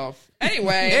 So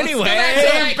anyway,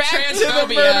 back to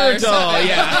the murder doll.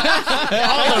 Yeah,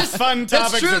 All the fun That's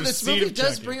topics true. of This Seed movie of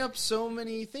does Chucky. bring up so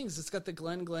many things. It's got the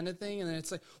Glenn Glenda thing, and then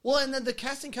it's like, well, and then the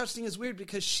casting couch thing is weird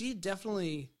because she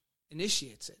definitely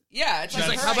initiates it. Yeah, it's She's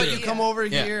like, her how about idea. you come over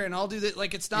Yeah. here and I'll do that?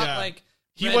 Like, it's not Yeah. like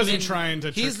He Redman- wasn't trying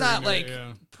to He's trick her not into like it,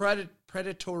 yeah.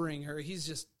 predatoring her. He's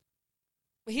just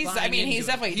He's buying into he's it.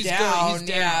 definitely He's down. he's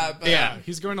down. Yeah, but Yeah,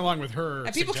 he's going along with her.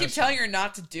 and people keep suggestion. telling her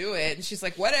not to do it, and she's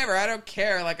like, "Whatever, I don't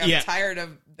care. Like, I'm Yeah. tired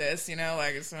of this. You know,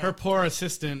 like so. her poor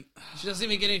assistant. she doesn't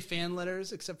even get any fan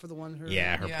letters except for the one her her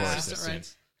Yeah. poor Assistant assistant.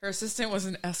 writes. Her assistant was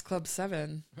an S Club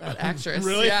 7, that actress.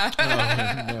 Really? Yeah.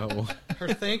 Oh no,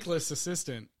 Her thankless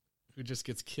assistant who just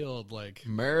gets killed, like,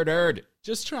 murdered.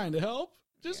 just trying to help.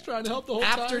 Just trying to help the whole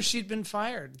time. After she'd been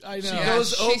fired. I know. She Yeah,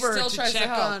 goes she over still to tries to check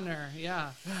help. on her. Yeah.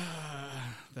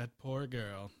 That poor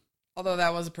girl. Although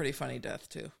that was a pretty funny death,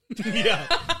 too. Yeah.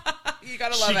 You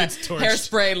gotta She love that gets torched.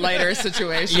 hairspray lighter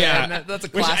situation. Yeah, That's a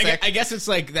Which classic. I guess it's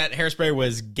like that hairspray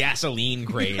was gasoline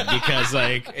grade because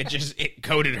like it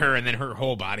coated her and then her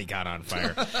whole body got on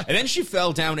fire and then she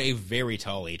fell down a very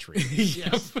tall atrium.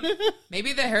 Yes.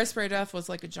 Maybe the hairspray death was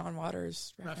like a John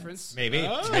Waters Reference. Maybe,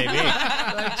 Oh. maybe.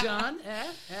 Like John?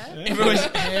 If it was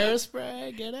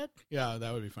hairspray, get it? Yeah,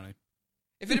 that would be funny.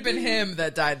 If it had been him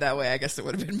that died that way, I guess it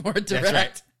would have been more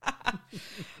direct.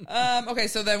 Okay,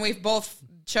 so then we've both,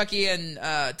 Chucky and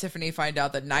Tiffany, find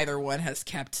out that neither one has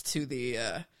kept to the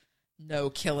no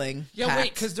killing. Yeah, pact.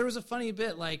 wait, because there was a funny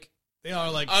bit like, They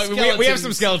are like we have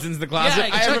some skeletons in the closet.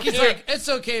 yeah, I have a- Chucky's like, it's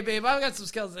okay, babe, I've got some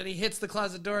skeletons. And he hits the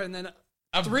closet door, and then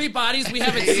 3 bodies we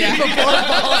haven't seen before fall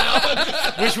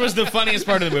out. which was the funniest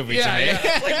part of the movie Yeah, to me.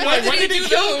 yeah. Like, why did he do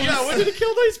those? Yeah, when did he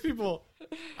kill these people?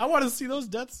 I want to see those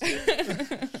deaths.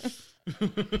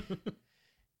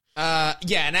 Yeah,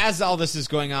 and as all this is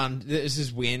going on, this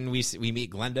is when we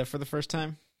meet Glenda for the first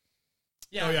time.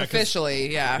 Yeah. Oh, yeah.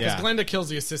 officially. Yeah. Yeah. Because Glenda kills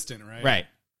the assistant, right? Right.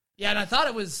 Yeah, and I thought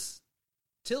it was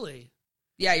Tilly.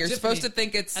 Yeah, you're Tiffany. supposed to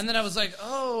think it's, And then I was like,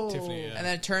 oh. Tiffany, yeah. and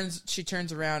then she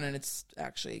turns around and it's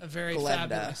actually A very Glenda.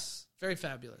 fabulous. Very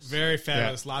fabulous. Very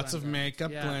fabulous. Yeah. Lots of Glenda.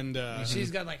 makeup, Yeah. Glenda.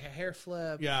 She's got like a hair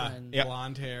flip. Yeah. And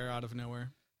Blonde hair out of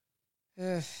nowhere.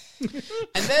 Ugh.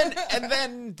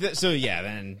 then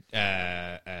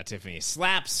Tiffany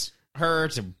slaps her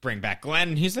to bring back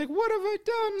Glenn. He's like, "What have I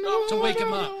done?" to wake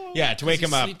him up. Yeah, to wake he's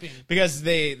him up sleeping. because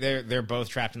they're both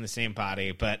trapped in the same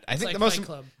body. But I think like the most Fight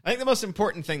Club. the most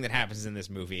important thing that happens in this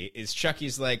movie is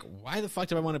Chucky's like, "Why the fuck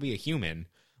do I want to be a human?"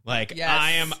 Like,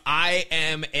 Yes. I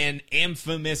am an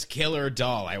infamous killer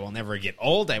doll. I will never get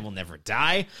old. I will never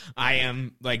die. I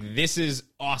am like, this is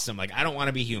awesome. Like, I don't want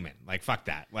to be human. Like, fuck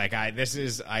that. Like,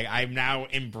 I'm now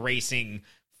embracing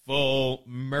full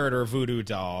murder voodoo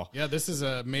doll. Yeah, this is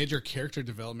a major character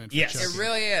development for Yes. Chucky. It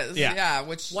really is. Yeah. Yeah.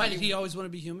 Which Why did he always want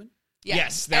to be human? Yeah.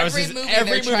 Yes, that was every his- movie. every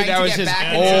they're movie trying that to was get his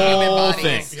back into human whole bodies.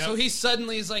 thing. Yep. So he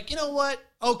suddenly is like, you know what?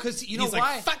 Oh, because you know He's like,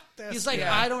 why? "Fuck this." He's like,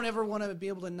 Yeah. I don't ever want to be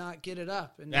able to not get it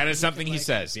up. And That is he something can, he like-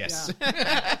 says, yes.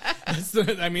 Yeah.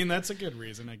 That's a good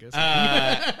reason, I guess.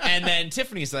 And then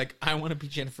Tiffany's like, I want to be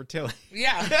Jennifer Tilly.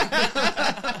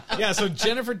 Yeah. Yeah, so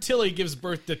Jennifer Tilly gives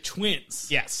birth to twins.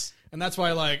 Yes. And that's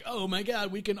why, like, oh my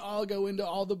God, we can all go into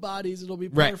all the bodies. It'll be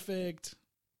Right. perfect.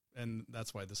 And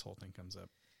that's why this whole thing comes up.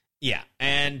 Yeah.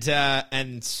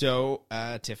 And so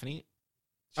Tiffany.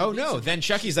 Oh no! Then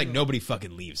Chucky's like, nobody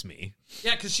fucking leaves me.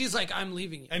 Yeah, because she's like, I'm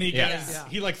leaving you. And he Yeah. gets, Yeah.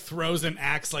 he like throws an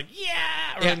axe, like,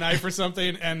 yeah, or Yeah. a knife or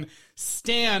something. And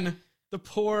Stan,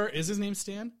 is his name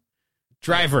Stan?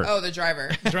 Driver. Oh, the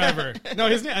driver. Driver. No,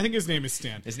 I think his name is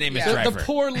Stan. His name is Yeah. Driver. The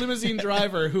poor limousine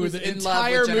driver who Who's the in love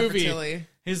entire with Jennifer movie, Tilly.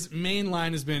 his main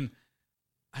line has been,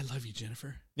 I love you,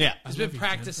 Jennifer. Yeah. I He's love been you,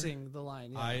 practicing the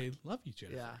line. Yeah. I love you,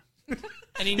 Jennifer. Yeah.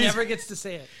 And he never gets to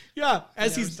say it. Yeah,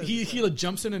 as never he says it.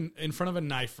 jumps in front of a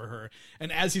knife for her,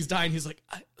 and as he's dying, he's like,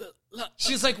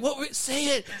 She's like, "What?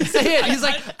 Say it! Say it!" He's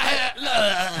like,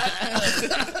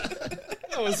 that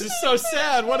was just so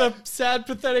sad. What a sad,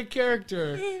 pathetic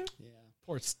character. Yeah,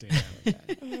 poor Stan.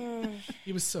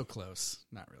 He was so close.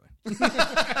 Not really.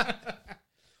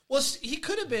 "Well, he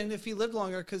could have been if he lived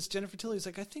longer." Because Jennifer Tilly's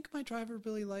like, "I think my driver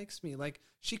really likes me." Like,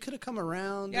 she could have come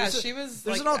around. Yeah, There's she was,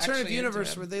 There's like, an alternative actually into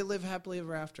universe him. where they live happily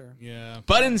ever after. Yeah,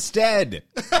 But instead,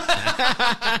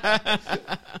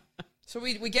 So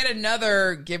we get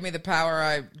another "Give me the power,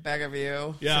 I beg of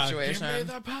you" yeah. situation. Give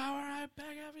me the power, I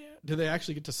beg of you. Do they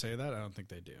actually get to say that? I don't think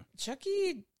they do.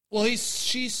 Chucky. Well,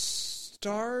 she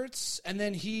starts, and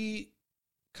then he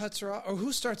cuts her off. Or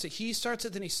who starts it? He starts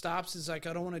it, then he stops. He's like,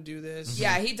 "I don't want to do this."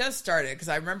 Yeah, he does start it because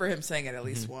I remember him saying it at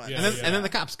least once. Yeah. and then the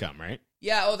cops come, right?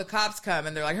 Yeah. Oh, the cops come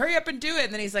and they're like, "Hurry up and do it!"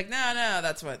 And then he's like, "No, no,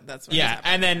 that's what." Yeah, is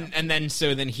and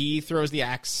happening then he throws the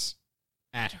axe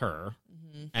at her,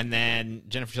 and then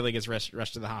Jennifer Tilly gets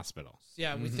rushed to the hospital.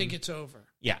 Yeah, we think it's over,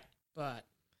 Yeah, but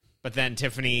but then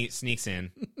Tiffany sneaks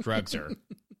in, drugs her.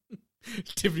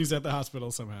 Tiffany's at the hospital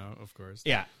somehow, of course.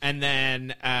 Yeah, and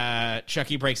then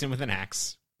Chucky breaks in with an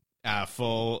axe,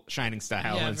 full Shining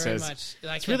style, yeah, and very says, much.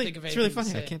 I "It's can't really, think of it's really anything to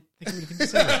funny. I say. can't think of anything to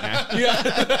say right now." Yeah,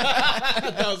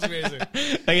 that was amazing.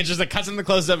 Like it just like cuts in the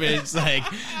close up, and it's like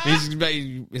he's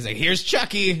like, "Here's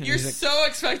Chucky." And You're he's like, so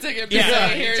expecting him to Yeah,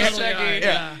 say, "Here's totally Chucky." are,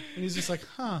 yeah. And he's just like,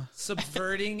 huh.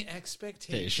 Subverting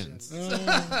expectations.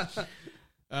 Yeah,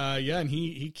 and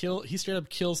he straight up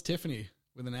kills Tiffany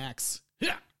with an axe.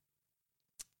 Yeah.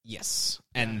 yes,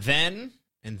 and then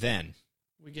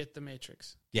We get the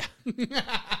Matrix. yeah.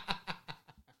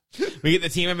 We get the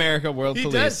Team America World He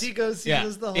Police. does. He goes. He Yeah.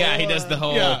 does the whole. Yeah, he does the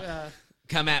whole Yeah.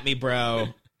 "come at me, bro."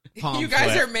 Palm You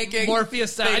guys flip. are making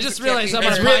Morpheus style. I things just that realized can't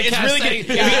I'm be on heard. a It's podcast really setting.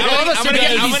 good. Yeah, all of a I'm sudden gonna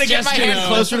he's get my gesturing. hand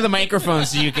closer to the microphone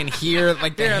so you can hear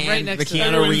like the Yeah, hand, right next the to Keanu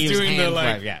Everyone's Reeves doing hand the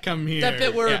like, flip. Yeah. come here. That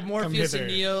bit where Yeah, Morpheus come and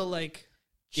hither. Neo like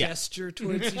Yeah. gesture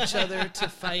towards each other to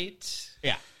fight,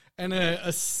 Yeah. And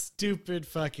a stupid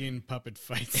fucking puppet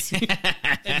fight scene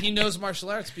and he knows martial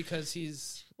arts because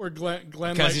he's where Glenn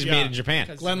Because like, he's yeah, made in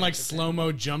Japan. Glenn like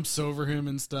slow-mo jumps over him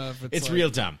and stuff. It's like- real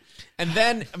dumb. And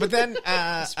then, but then,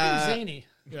 it's pretty zany.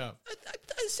 Yeah.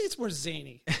 I'd say it's more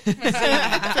zany.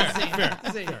 Fair.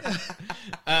 Zany.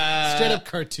 Straight up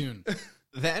cartoon.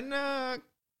 then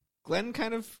Glenn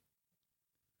kind of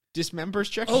dismembers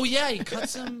Chucky. Oh yeah, he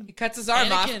cuts him. He cuts his arm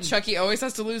Anakin. off. Chucky always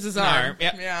has to lose his arm.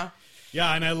 Yep. Yeah.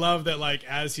 Yeah, and I love that like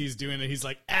as he's doing it, he's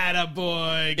like,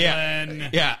 "Attaboy, Yeah. Glenn."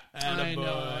 Yeah. I know.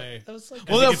 Attaboy. That was like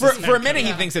Well, he no, gets his for a head minute cut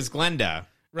he off. thinks it's Glenda,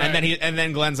 Right. and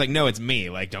then Glenn's like, "No, it's me.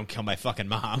 Like, don't kill my fucking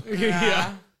mom."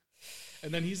 Yeah.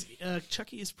 And then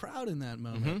Chucky is proud in that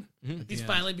moment. he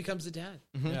finally becomes a dad.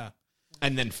 Yeah.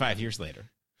 And then 5 years later,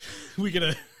 We get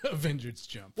a Avengers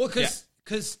jump. Well, because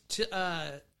because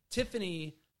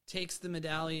Tiffany takes the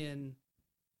medallion,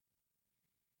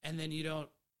 and then you don't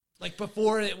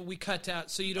before we cut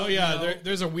out, so you don't. Oh yeah, know.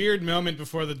 there's a weird moment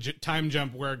before the time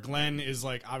jump where Glenn is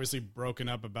obviously broken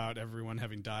up about everyone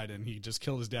having died, and he just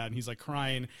killed his dad, and he's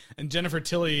crying, and Jennifer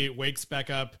Tilly wakes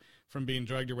back up from being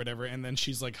drugged or whatever, and then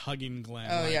she's hugging Glenn.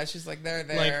 Oh yeah, she's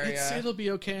there. It'll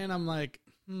be okay, and I'm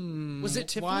was it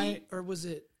Tiffany or was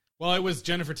it? Well, it was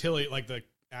Jennifer Tilly, the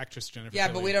actress Jennifer. Yeah,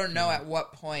 Tilly. but we don't know at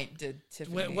what point did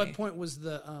Tiffany. At what point was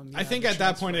the? I think at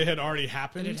that point it had already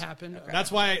happened. It had happened. Okay.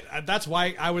 That's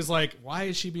why I was why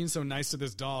is she being so nice to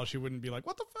this doll? She wouldn't be what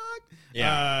the fuck?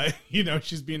 Yeah.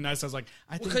 She's being nice. I was I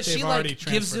think because they've she already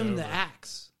gives him over. the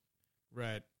axe.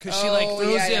 Right. Because she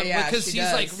throws him because she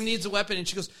he's needs a weapon, and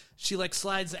she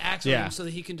slides the axe on him so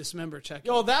that he can dismember Chucky.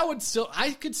 Yo, that would still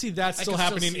I could see that still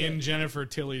happening in it. Jennifer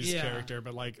Tilly's character,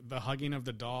 but the hugging of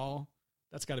the doll,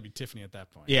 that's got to be Tiffany at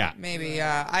that point. Yeah. Maybe.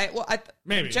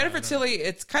 Maybe Jennifer Tilly.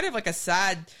 It's kind of a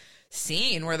sad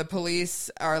scene where the police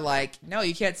are no,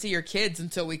 you can't see your kids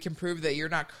until we can prove that you're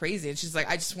not crazy. And she's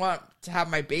I just want to have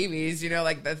my babies.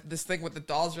 This thing with the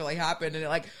dolls really happened, and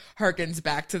it harkens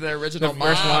back to the original mom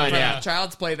first one, from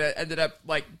Child's Play that ended up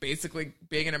basically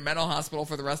being in a mental hospital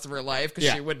for the rest of her life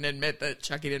because she wouldn't admit that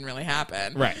Chucky didn't really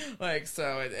happen. Right.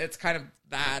 So it's kind of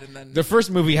that, and then The first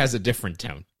movie has a different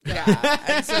tone. yeah.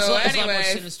 And so It's a lot more anyway,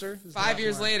 sinister. It's a lot 5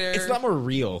 years more. later, It's a lot more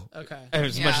real. Okay.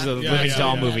 As Yeah. much as the Yeah, Living yeah,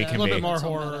 Doll yeah. movie A can little be. bit more It's all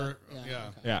horror. meta. Yeah.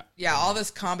 Yeah. yeah, all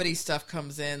this comedy stuff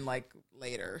comes in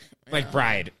later. Like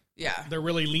Bride. Yeah. They're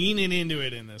really leaning into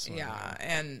it in this one. Yeah,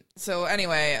 and so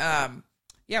anyway,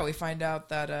 we find out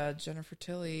that Jennifer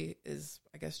Tilly is,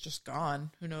 I guess, just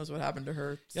gone. Who knows what happened to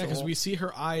her? Yeah, because soul. we see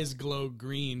her eyes glow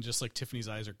green, just like Tiffany's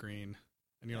eyes are green,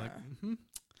 and you're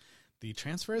the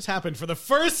transfer has happened for the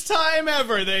first time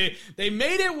ever. They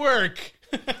made it work.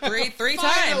 three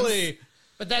Finally. times.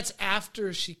 But that's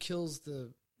after she kills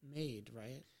the maid,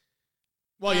 right?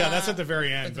 Well, yeah, that's at the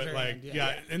very end, at the but very end,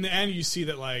 yeah. in the end, you see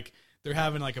that they're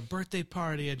having a birthday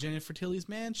party at Jennifer Tilly's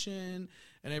mansion,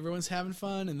 and everyone's having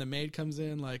fun, and the maid comes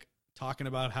in talking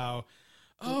about how.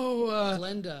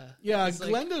 Glenda. Yeah, It's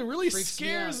Glenda really freaks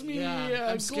scares me. Yeah,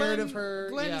 I'm scared of her.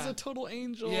 Glenn Yeah. is a total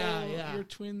angel. Yeah. Your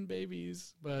twin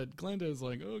babies. But Glenda is oh,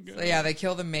 God. So yeah, they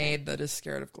kill the maid that is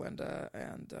scared of Glenda,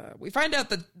 and we find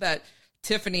out that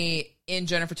Tiffany in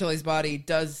Jennifer Tilly's body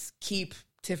does keep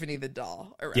Tiffany the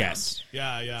doll around. Yes.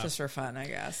 Yeah. Just for fun, I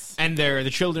guess. And the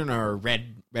children are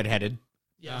redheaded.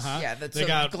 Yes. Uh-huh. Yeah, They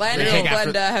got Glenn real- and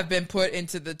after- Glenda have been put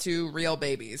into the two real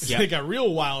babies. Yeah. They got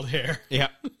real wild hair. Yeah.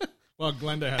 Well,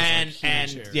 Glenda has and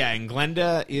huge hair. yeah, and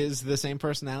Glenda is the same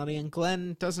personality, and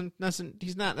Glenn doesn't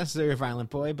he's not necessarily a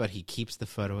violent boy, but he keeps the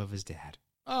photo of his dad.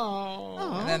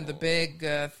 Oh. And then the big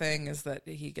thing is that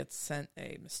he gets sent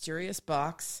a mysterious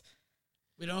box.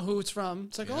 We don't know who it's from.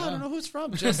 It's I don't know who it's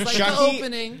from. Just like the Chucky-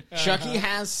 opening. Chucky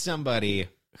has somebody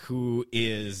who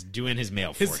is doing his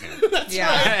mail for him.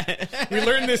 Yeah. We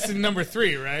learned this in number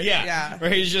 3, right? Yeah. Where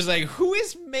he's just who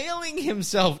is mailing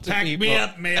himself to Pack people? me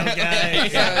up, mail guy.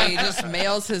 So he just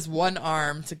mails his one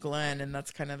arm to Glenn, and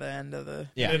that's kind of the end of the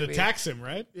Yeah. It movie. attacks him,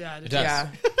 right? Yeah. It does.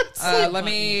 Yeah. Let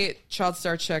me child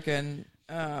star check in.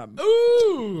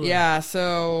 Ooh. Yeah,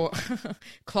 so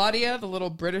Claudia, the little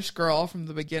British girl from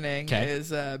the beginning, Okay.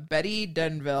 is Betty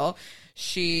Denville.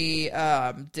 She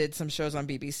did some shows on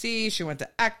BBC. She went to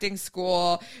acting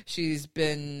school. She's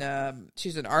been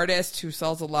she's an artist who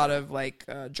sells a lot of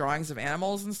drawings of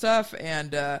animals and stuff.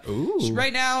 And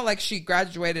right now, she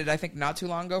graduated, I think, not too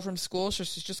long ago from school. So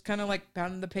she's just kind of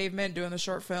pounding the pavement, doing the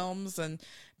short films and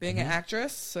being an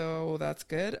actress. So that's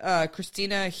good.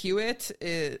 Christina Hewitt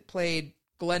played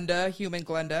Glenda, human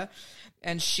Glenda,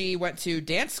 and she went to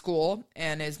dance school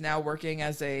and is now working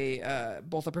as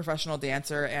both a professional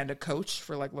dancer and a coach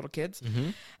for little kids.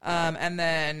 And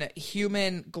then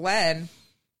human Glenn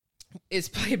is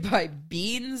played by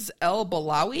Beans El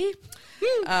Balawi,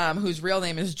 whose real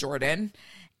name is Jordan.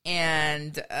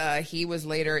 And he was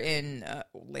later in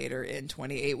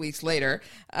 28 Weeks Later,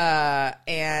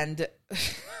 and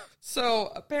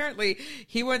so apparently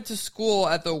he went to school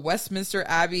at the Westminster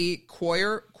Abbey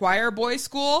choir boy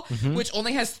school, which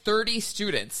only has 30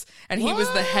 students, and he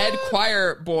was the head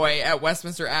choir boy at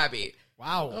Westminster Abbey.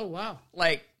 Wow. Oh wow.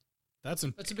 That's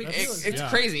a big deal. It's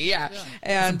crazy, yeah.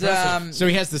 And So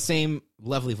he has the same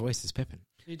lovely voice as Pippin.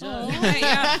 He does.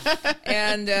 yeah.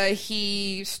 And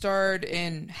he starred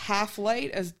in Half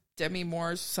Light as Demi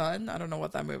Moore's son. I don't know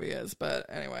what that movie is, but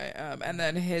anyway. And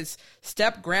then his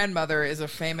step grandmother is a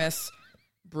famous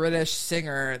British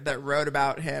singer that wrote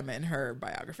about him in her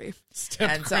biography.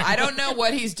 And so I don't know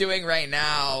what he's doing right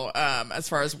now as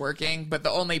far as working, but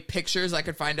the only pictures I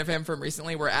could find of him from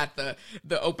recently were at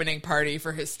the opening party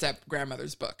for his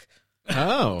step-grandmother's book.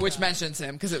 Oh. Which mentions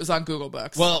him because it was on Google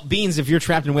Books. Well, Beans, if you're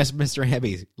trapped in Westminster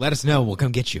Abbey, let us know. We'll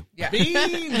come get you. Yeah.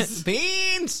 Beans!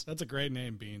 Beans! That's a great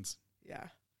name, Beans. Yeah.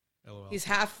 LOL. He's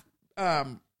half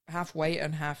white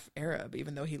and half Arab,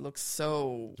 even though he looks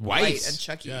so white and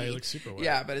Chucky. Yeah, he looks super white.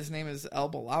 Yeah, but his name is El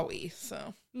Balawi.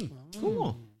 So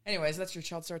Cool. anyways, that's your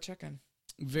Child Star check-in.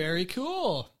 Very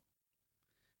cool.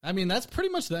 I mean, that's pretty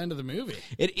much the end of the movie.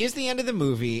 It is the end of the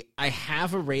movie. I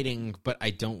have a rating, but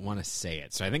I don't want to say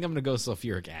it. So I think I'm going to go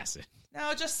sulfuric acid.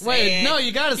 No, just say Wait, it. no,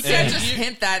 you gotta You say can't it. just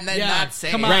hint that and then Yeah, not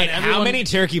say come it. on. Right. How everyone- many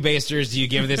turkey basters do you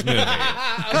give this movie?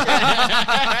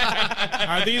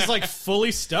 Are these like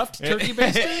fully stuffed turkey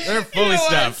basters? They're fully You know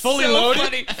what? stuffed. Fully So loaded?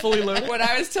 funny. Fully loaded? When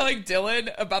I was telling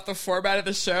Dylan about the format of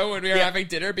the show when we were having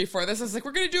dinner before this, I was like,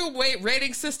 we're going to do a weight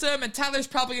rating system, and Tyler's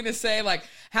probably going to say, like,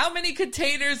 how many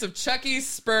containers of Chucky's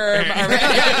sperm are ready?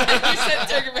 You said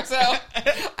turkey, so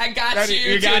I got you.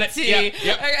 You got to it. a T.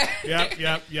 Yep.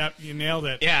 Okay. Yep. You nailed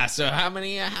it. Yeah, so how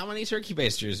many turkey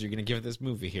basters are you going to give this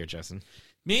movie here, Justin?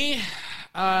 Me,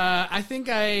 I think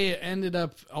I ended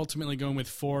up ultimately going with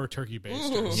 4 turkey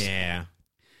basters. Yeah.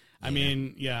 I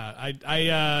mean, yeah,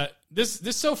 I this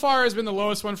so far has been the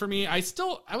lowest one for me. I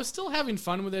was still having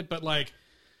fun with it, but like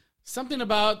something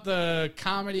about the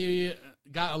comedy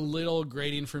got a little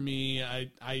grating for me.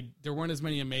 There weren't as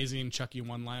many amazing Chucky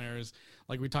one-liners.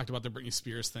 Like we talked about the Britney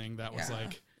Spears thing, that was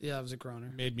like it was a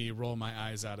groaner. made me roll my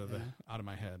eyes out of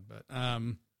my head. But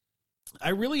I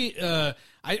really,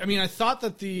 I mean, I thought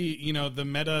that the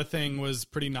meta thing was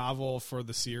pretty novel for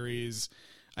the series.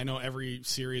 I know every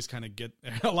series kind of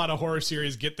a lot of horror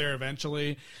series get there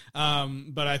eventually.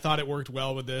 But I thought it worked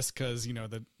well with this because,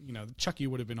 Chucky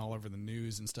would have been all over the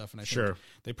news and stuff. And I think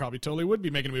they probably totally would be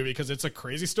making a movie because it's a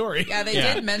crazy story. Yeah, they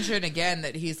did mention again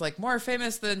that he's like more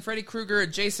famous than Freddy Krueger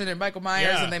and Jason and Michael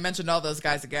Myers, and they mentioned all those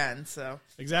guys again. So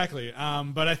exactly.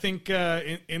 But I think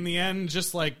in the end,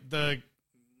 just like the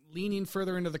leaning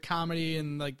further into the comedy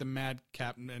and like the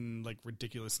madcap and like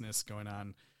ridiculousness going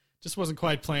on just wasn't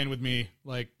quite playing with me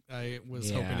like I was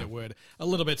hoping it would a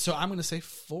little bit. So I'm going to say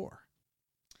 4.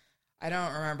 I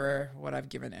don't remember what I've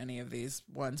given any of these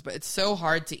ones, but it's so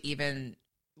hard to even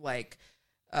like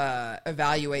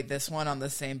evaluate this one on the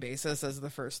same basis as the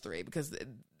first 3 because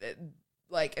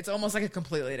it's almost like a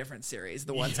completely different series.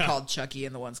 The one's called Chucky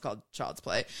and the one's called Child's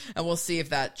Play, and we'll see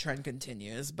if that trend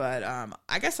continues. But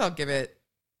I guess I'll give it,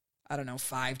 I don't know,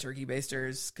 5 turkey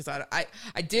basters because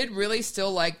I did really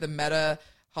still like the meta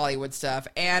Hollywood stuff,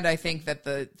 and I think that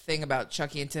the thing about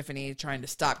Chucky and Tiffany trying to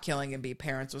stop killing and be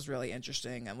parents was really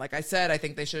interesting. And like I said, I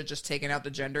think they should have just taken out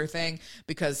the gender thing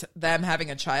because them having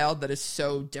a child that is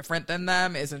so different than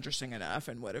them is interesting enough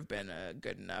and would have been a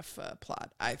good enough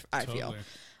plot, I feel.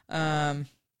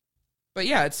 But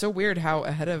yeah, it's so weird how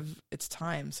ahead of its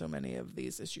time so many of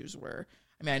these issues were.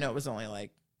 I mean, I know it was only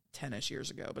like 10-ish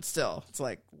years ago, but still, it's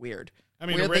like weird. I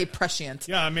mean, weirdly prescient.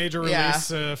 Yeah, a major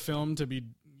release film to be,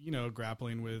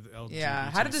 grappling with LGBT. Yeah,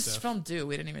 how did this stuff. film do?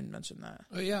 We didn't even mention that.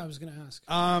 Oh yeah, I was going to ask.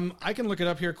 I can look it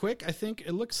up here quick. I think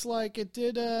it looks like it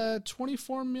did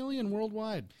 24 million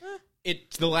worldwide.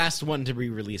 It's the last one to be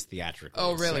released theatrically.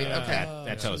 Oh, really? So Okay.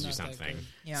 That tells you something.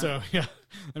 Yeah. So, yeah.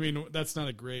 I mean, that's not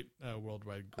a great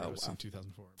worldwide gross in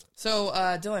 2004. So,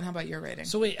 Dylan, how about your rating?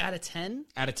 So wait, out of 10?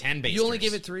 Out of 10 basters. You only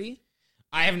gave it 3?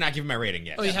 I have not given my rating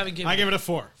yet. Oh, you haven't given I gave it a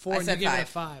 4. 4, I and said you gave it a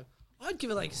 5. 5. I'd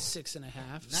give it like 6.5.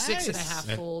 Nice.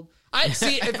 6.5 fold. I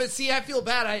feel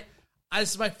bad. This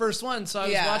is my first one, so I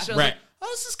was watching. I was like, oh,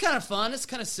 this is kind of fun. It's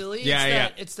kind of silly.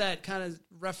 It's that kind of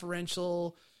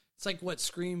referential. It's like what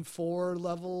Scream 4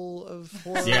 level of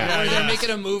horror. Yeah, where they're making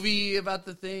a movie about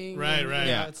the thing. Right.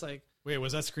 Yeah, it's like. Wait,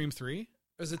 was that Scream 3?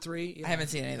 Was it 3? Yeah. I haven't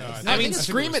seen any of those. I mean,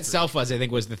 Scream itself was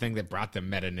the thing that brought the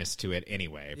meta-ness to it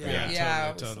anyway.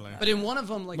 Yeah, totally. But in one of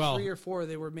them, like 3 or 4,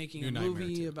 they were making a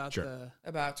movie about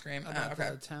about Scream,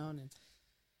 the town. And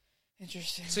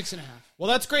interesting. 6.5.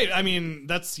 Well, that's great. I mean,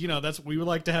 that's we would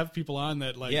like to have people on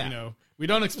that, like, we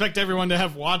don't expect everyone to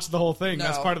have watched the whole thing. No.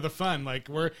 That's part of the fun. Like,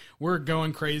 we're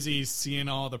going crazy seeing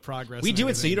all the progress. We do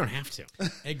it so you don't have to.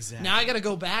 Exactly. Now I got to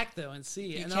go back though and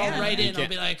see, and I'll write in. I'll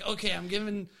be like, okay, I'm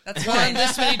giving that's one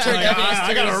this many turkey basters.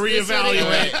 I got to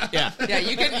reevaluate. Yeah.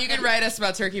 You can write us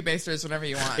about turkey basters whenever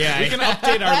you want. Yeah, we can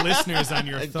update our listeners on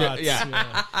your thoughts.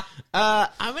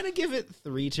 I'm gonna give it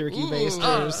 3 turkey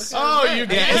basters. You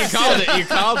called it. You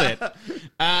called it.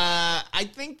 I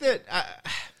think that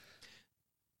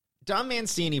Don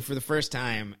Mancini, for the first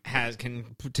time,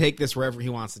 can take this wherever he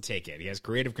wants to take it. He has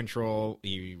creative control.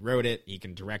 He wrote it. He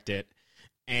can direct it.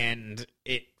 And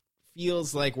it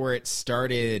feels like where it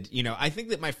started, I think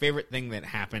that my favorite thing that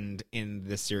happened in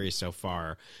this series so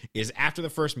far is after the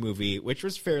first movie, which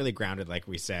was fairly grounded, like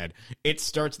we said, the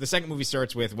second movie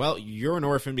starts with, well, you're an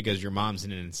orphan because your mom's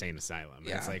in an insane asylum.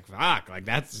 Yeah. And it's like, fuck, like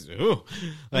that's, ooh.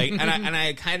 Like, and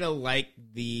I kind of like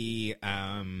the,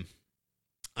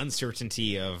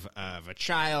 uncertainty of a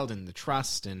child and the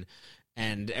trust and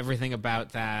everything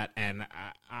about that, and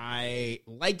I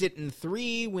liked it in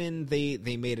 3 when they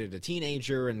made it a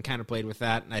teenager and kind of played with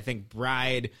that, and I think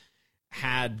Bride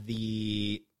had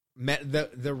the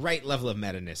right level of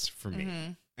meta-ness for me.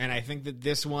 Mm-hmm. And I think that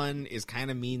this one is kind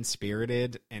of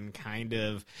mean-spirited and kind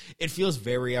of, it feels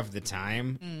very of the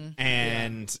time.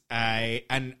 And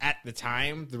at the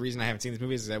time, the reason I haven't seen this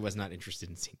movie is I was not interested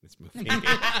in seeing this movie.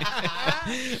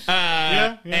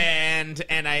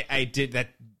 And I did that.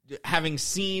 Having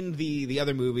seen the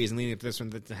other movies and leading up to this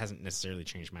one, that hasn't necessarily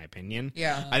changed my opinion.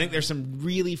 Yeah. I think there's some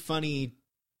really funny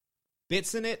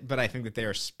bits in it, but I think that they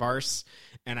are sparse,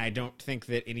 and I don't think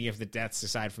that any of the deaths,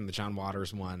 aside from the John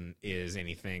Waters one, is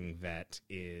anything that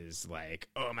is like,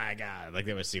 oh my god, like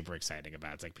that was super exciting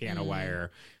about. It's like piano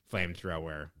wire,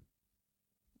 flamethrower.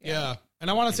 Yeah. And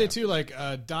I want to say, too, like,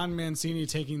 Don Mancini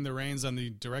taking the reins on the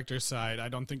director's side, I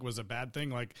don't think was a bad thing.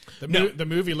 Like, the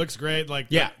movie looks great. Like,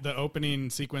 the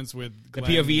opening sequence with Glenn.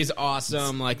 The POV is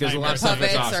awesome. Like, there's a lot of stuff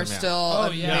that's awesome. Puppets are still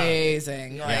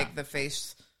amazing. Yeah. Like, the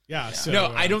face... Yeah. So, no,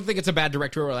 I don't think it's a bad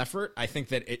directorial effort. I think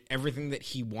that everything that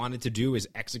he wanted to do is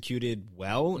executed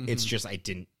well. Mm-hmm. It's just I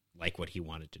didn't like what he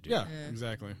wanted to do. Yeah,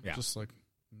 exactly. Yeah. Just like...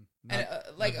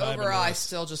 overall, I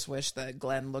still just wish that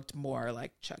Glenn looked more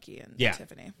like Chucky and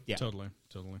Tiffany. Yeah, totally.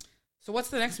 So, what's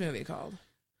the next movie called?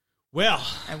 Well,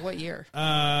 and what year?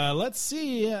 Let's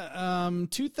see.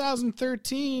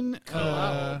 2013.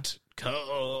 Cult.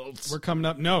 We're coming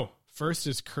up. No, first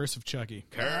is Curse of Chucky.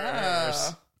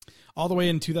 All the way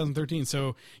in 2013.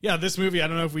 So, yeah, this movie, I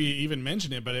don't know if we even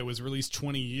mentioned it, but it was released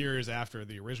 20 years after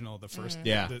the original, the first,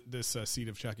 this Seed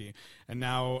of Chucky. And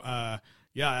now,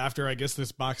 after, I guess,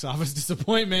 this box office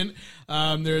disappointment,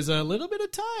 there's a little bit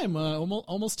of time,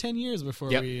 almost 10 years before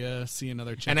we see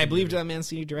another Chucky. And I believe Don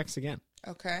Mancini directs again.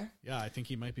 Okay. Yeah, I think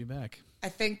he might be back. I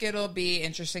think it'll be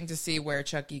interesting to see where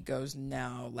Chucky goes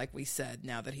now, like we said,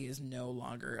 now that he is no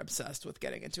longer obsessed with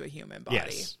getting into a human body.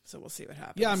 Yes. So we'll see what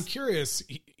happens. Yeah, I'm curious.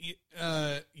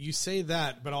 You say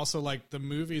that, but also, like, the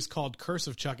movie's called Curse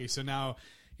of Chucky, so now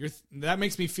that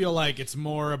makes me feel like it's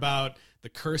more about the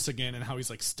curse again and how he's,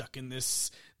 like, stuck in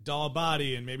this doll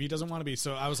body and maybe he doesn't want to be.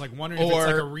 So I was, like, wondering if it's,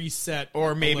 like, a reset.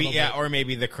 Or maybe, or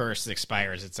maybe the curse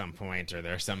expires at some point or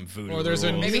there's some voodoo or there's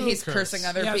maybe he's curse. Cursing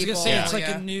other people. I was going to say it's like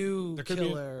a new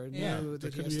killer. There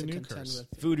could be a new curse.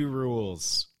 With. Voodoo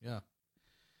rules. Yeah,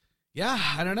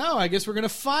 I don't know. I guess we're going to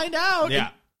find out. Yeah.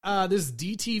 This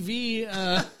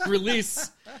DTV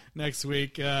release next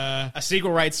week. A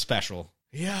sequel rights special.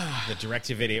 Yeah. The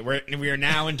direct-to-video. We are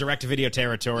now in direct-to-video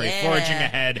territory, forging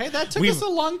ahead. Hey, that took us a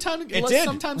long time. It did.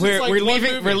 Sometimes we're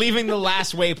leaving the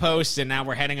last waypost, and now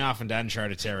we're heading off into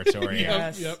uncharted territory.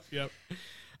 Yep.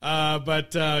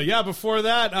 Before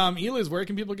that, Eliz, where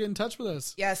can people get in touch with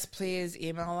us? Yes, please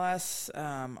email us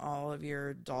all of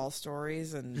your doll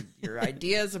stories and your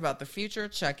ideas about the future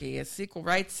Chucky. It's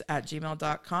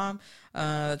sequelrights@gmail.com.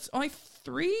 It's only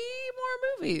 3 more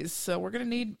movies, so we're going to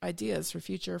need ideas for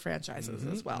future franchises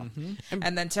as well.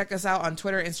 And then check us out on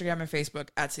Twitter, Instagram, and Facebook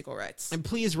 @sequelrights. And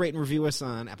please rate and review us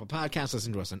on Apple Podcasts.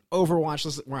 Listen to us on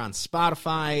Overwatch. We're on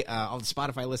Spotify. All the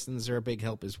Spotify listens are a big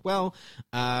help as well.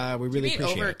 We really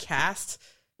appreciate Overcast?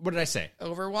 What did I say?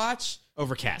 Overwatch?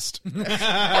 Overcast.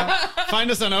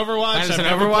 Find us on Overwatch. I've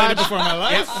never played it before in my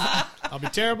life. I'll be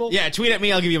terrible. Yeah, tweet at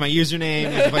me. I'll give you my username. You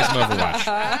can play some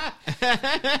Overwatch.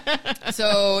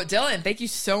 So, Dylan, thank you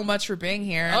so much for being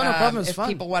here. Oh, no problem. It's if fun.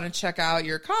 People want to check out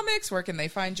your comics, where can they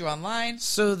find you online?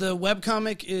 So the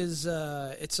webcomic is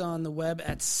it's on the web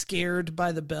at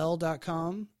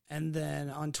scaredbythebell.com. And then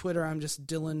on Twitter, I'm just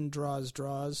Dylan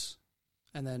Draws.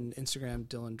 And then Instagram,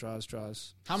 Dylan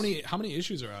Draws. How many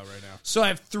issues are out right now? So I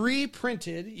have 3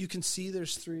 printed. You can see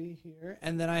there's 3 here.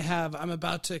 And then I'm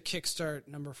about to kickstart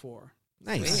number 4.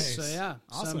 Nice. So yeah,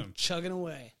 awesome. So I'm chugging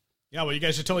away. Yeah, well, you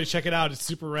guys should totally check it out. It's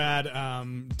super rad.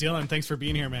 Dylan, thanks for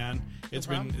being here, man. It's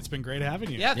been great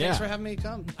having you. Yeah, thanks for having me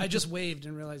come. I just waved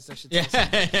and realized I should.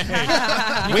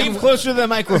 Wave closer to the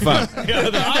microphone.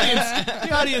 The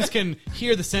audience can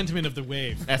hear the sentiment of the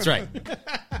wave. That's right.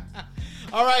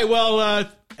 All right, well,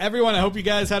 everyone, I hope you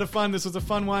guys had fun. This was a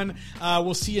fun one.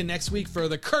 We'll see you next week for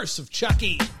The Curse of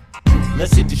Chucky.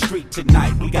 let's hit the street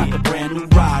tonight. We got the brand new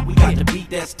ride, we got the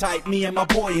beat that's tight. Me and my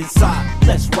boy inside,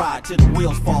 let's ride till the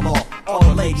wheels fall off. All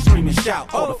the ladies scream and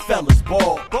shout, all the fellas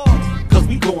ball. Cause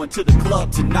we going to the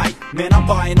club tonight. Man, I'm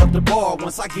buying up the bar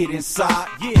once I get inside.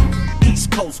 Yeah,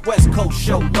 East Coast, West Coast,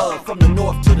 show love. From the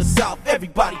north to the south,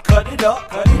 everybody cut it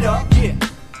up, yeah.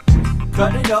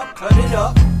 Cut it up, cut it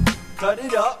up, cut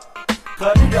it up,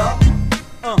 cut it up.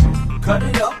 Cut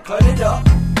it up, cut it up,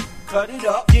 cut it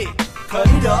up, yeah. Cut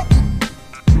it up,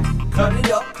 cut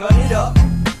it up, cut it up,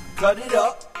 cut it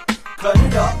up, cut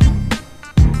it up,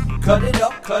 cut it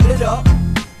up, cut it up,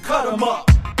 cut 'em up.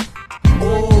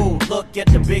 Oh, look at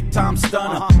the big time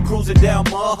stunner, cruising down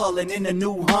Mulholland in the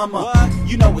new Hummer.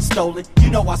 You know it's stolen, you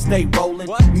know I stay rolling.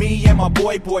 Me and my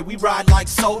boy, we ride like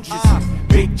soldiers.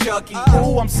 Big Chucky,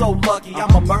 ooh, I'm so lucky.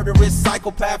 I'm a murderous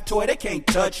psychopath toy, they can't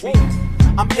touch me.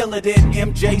 I'm iller than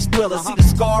MJ's Thriller. See the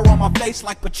scar on my face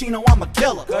like Pacino, I'm a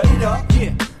killer. Cut it up,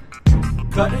 yeah.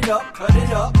 Cut it up, cut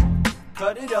it up,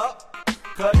 cut it up,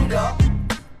 cut it up.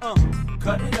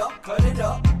 Cut it up, cut it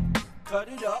up, cut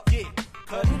it up, yeah.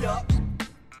 Cut it up,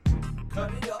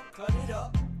 cut it up, cut it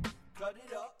up.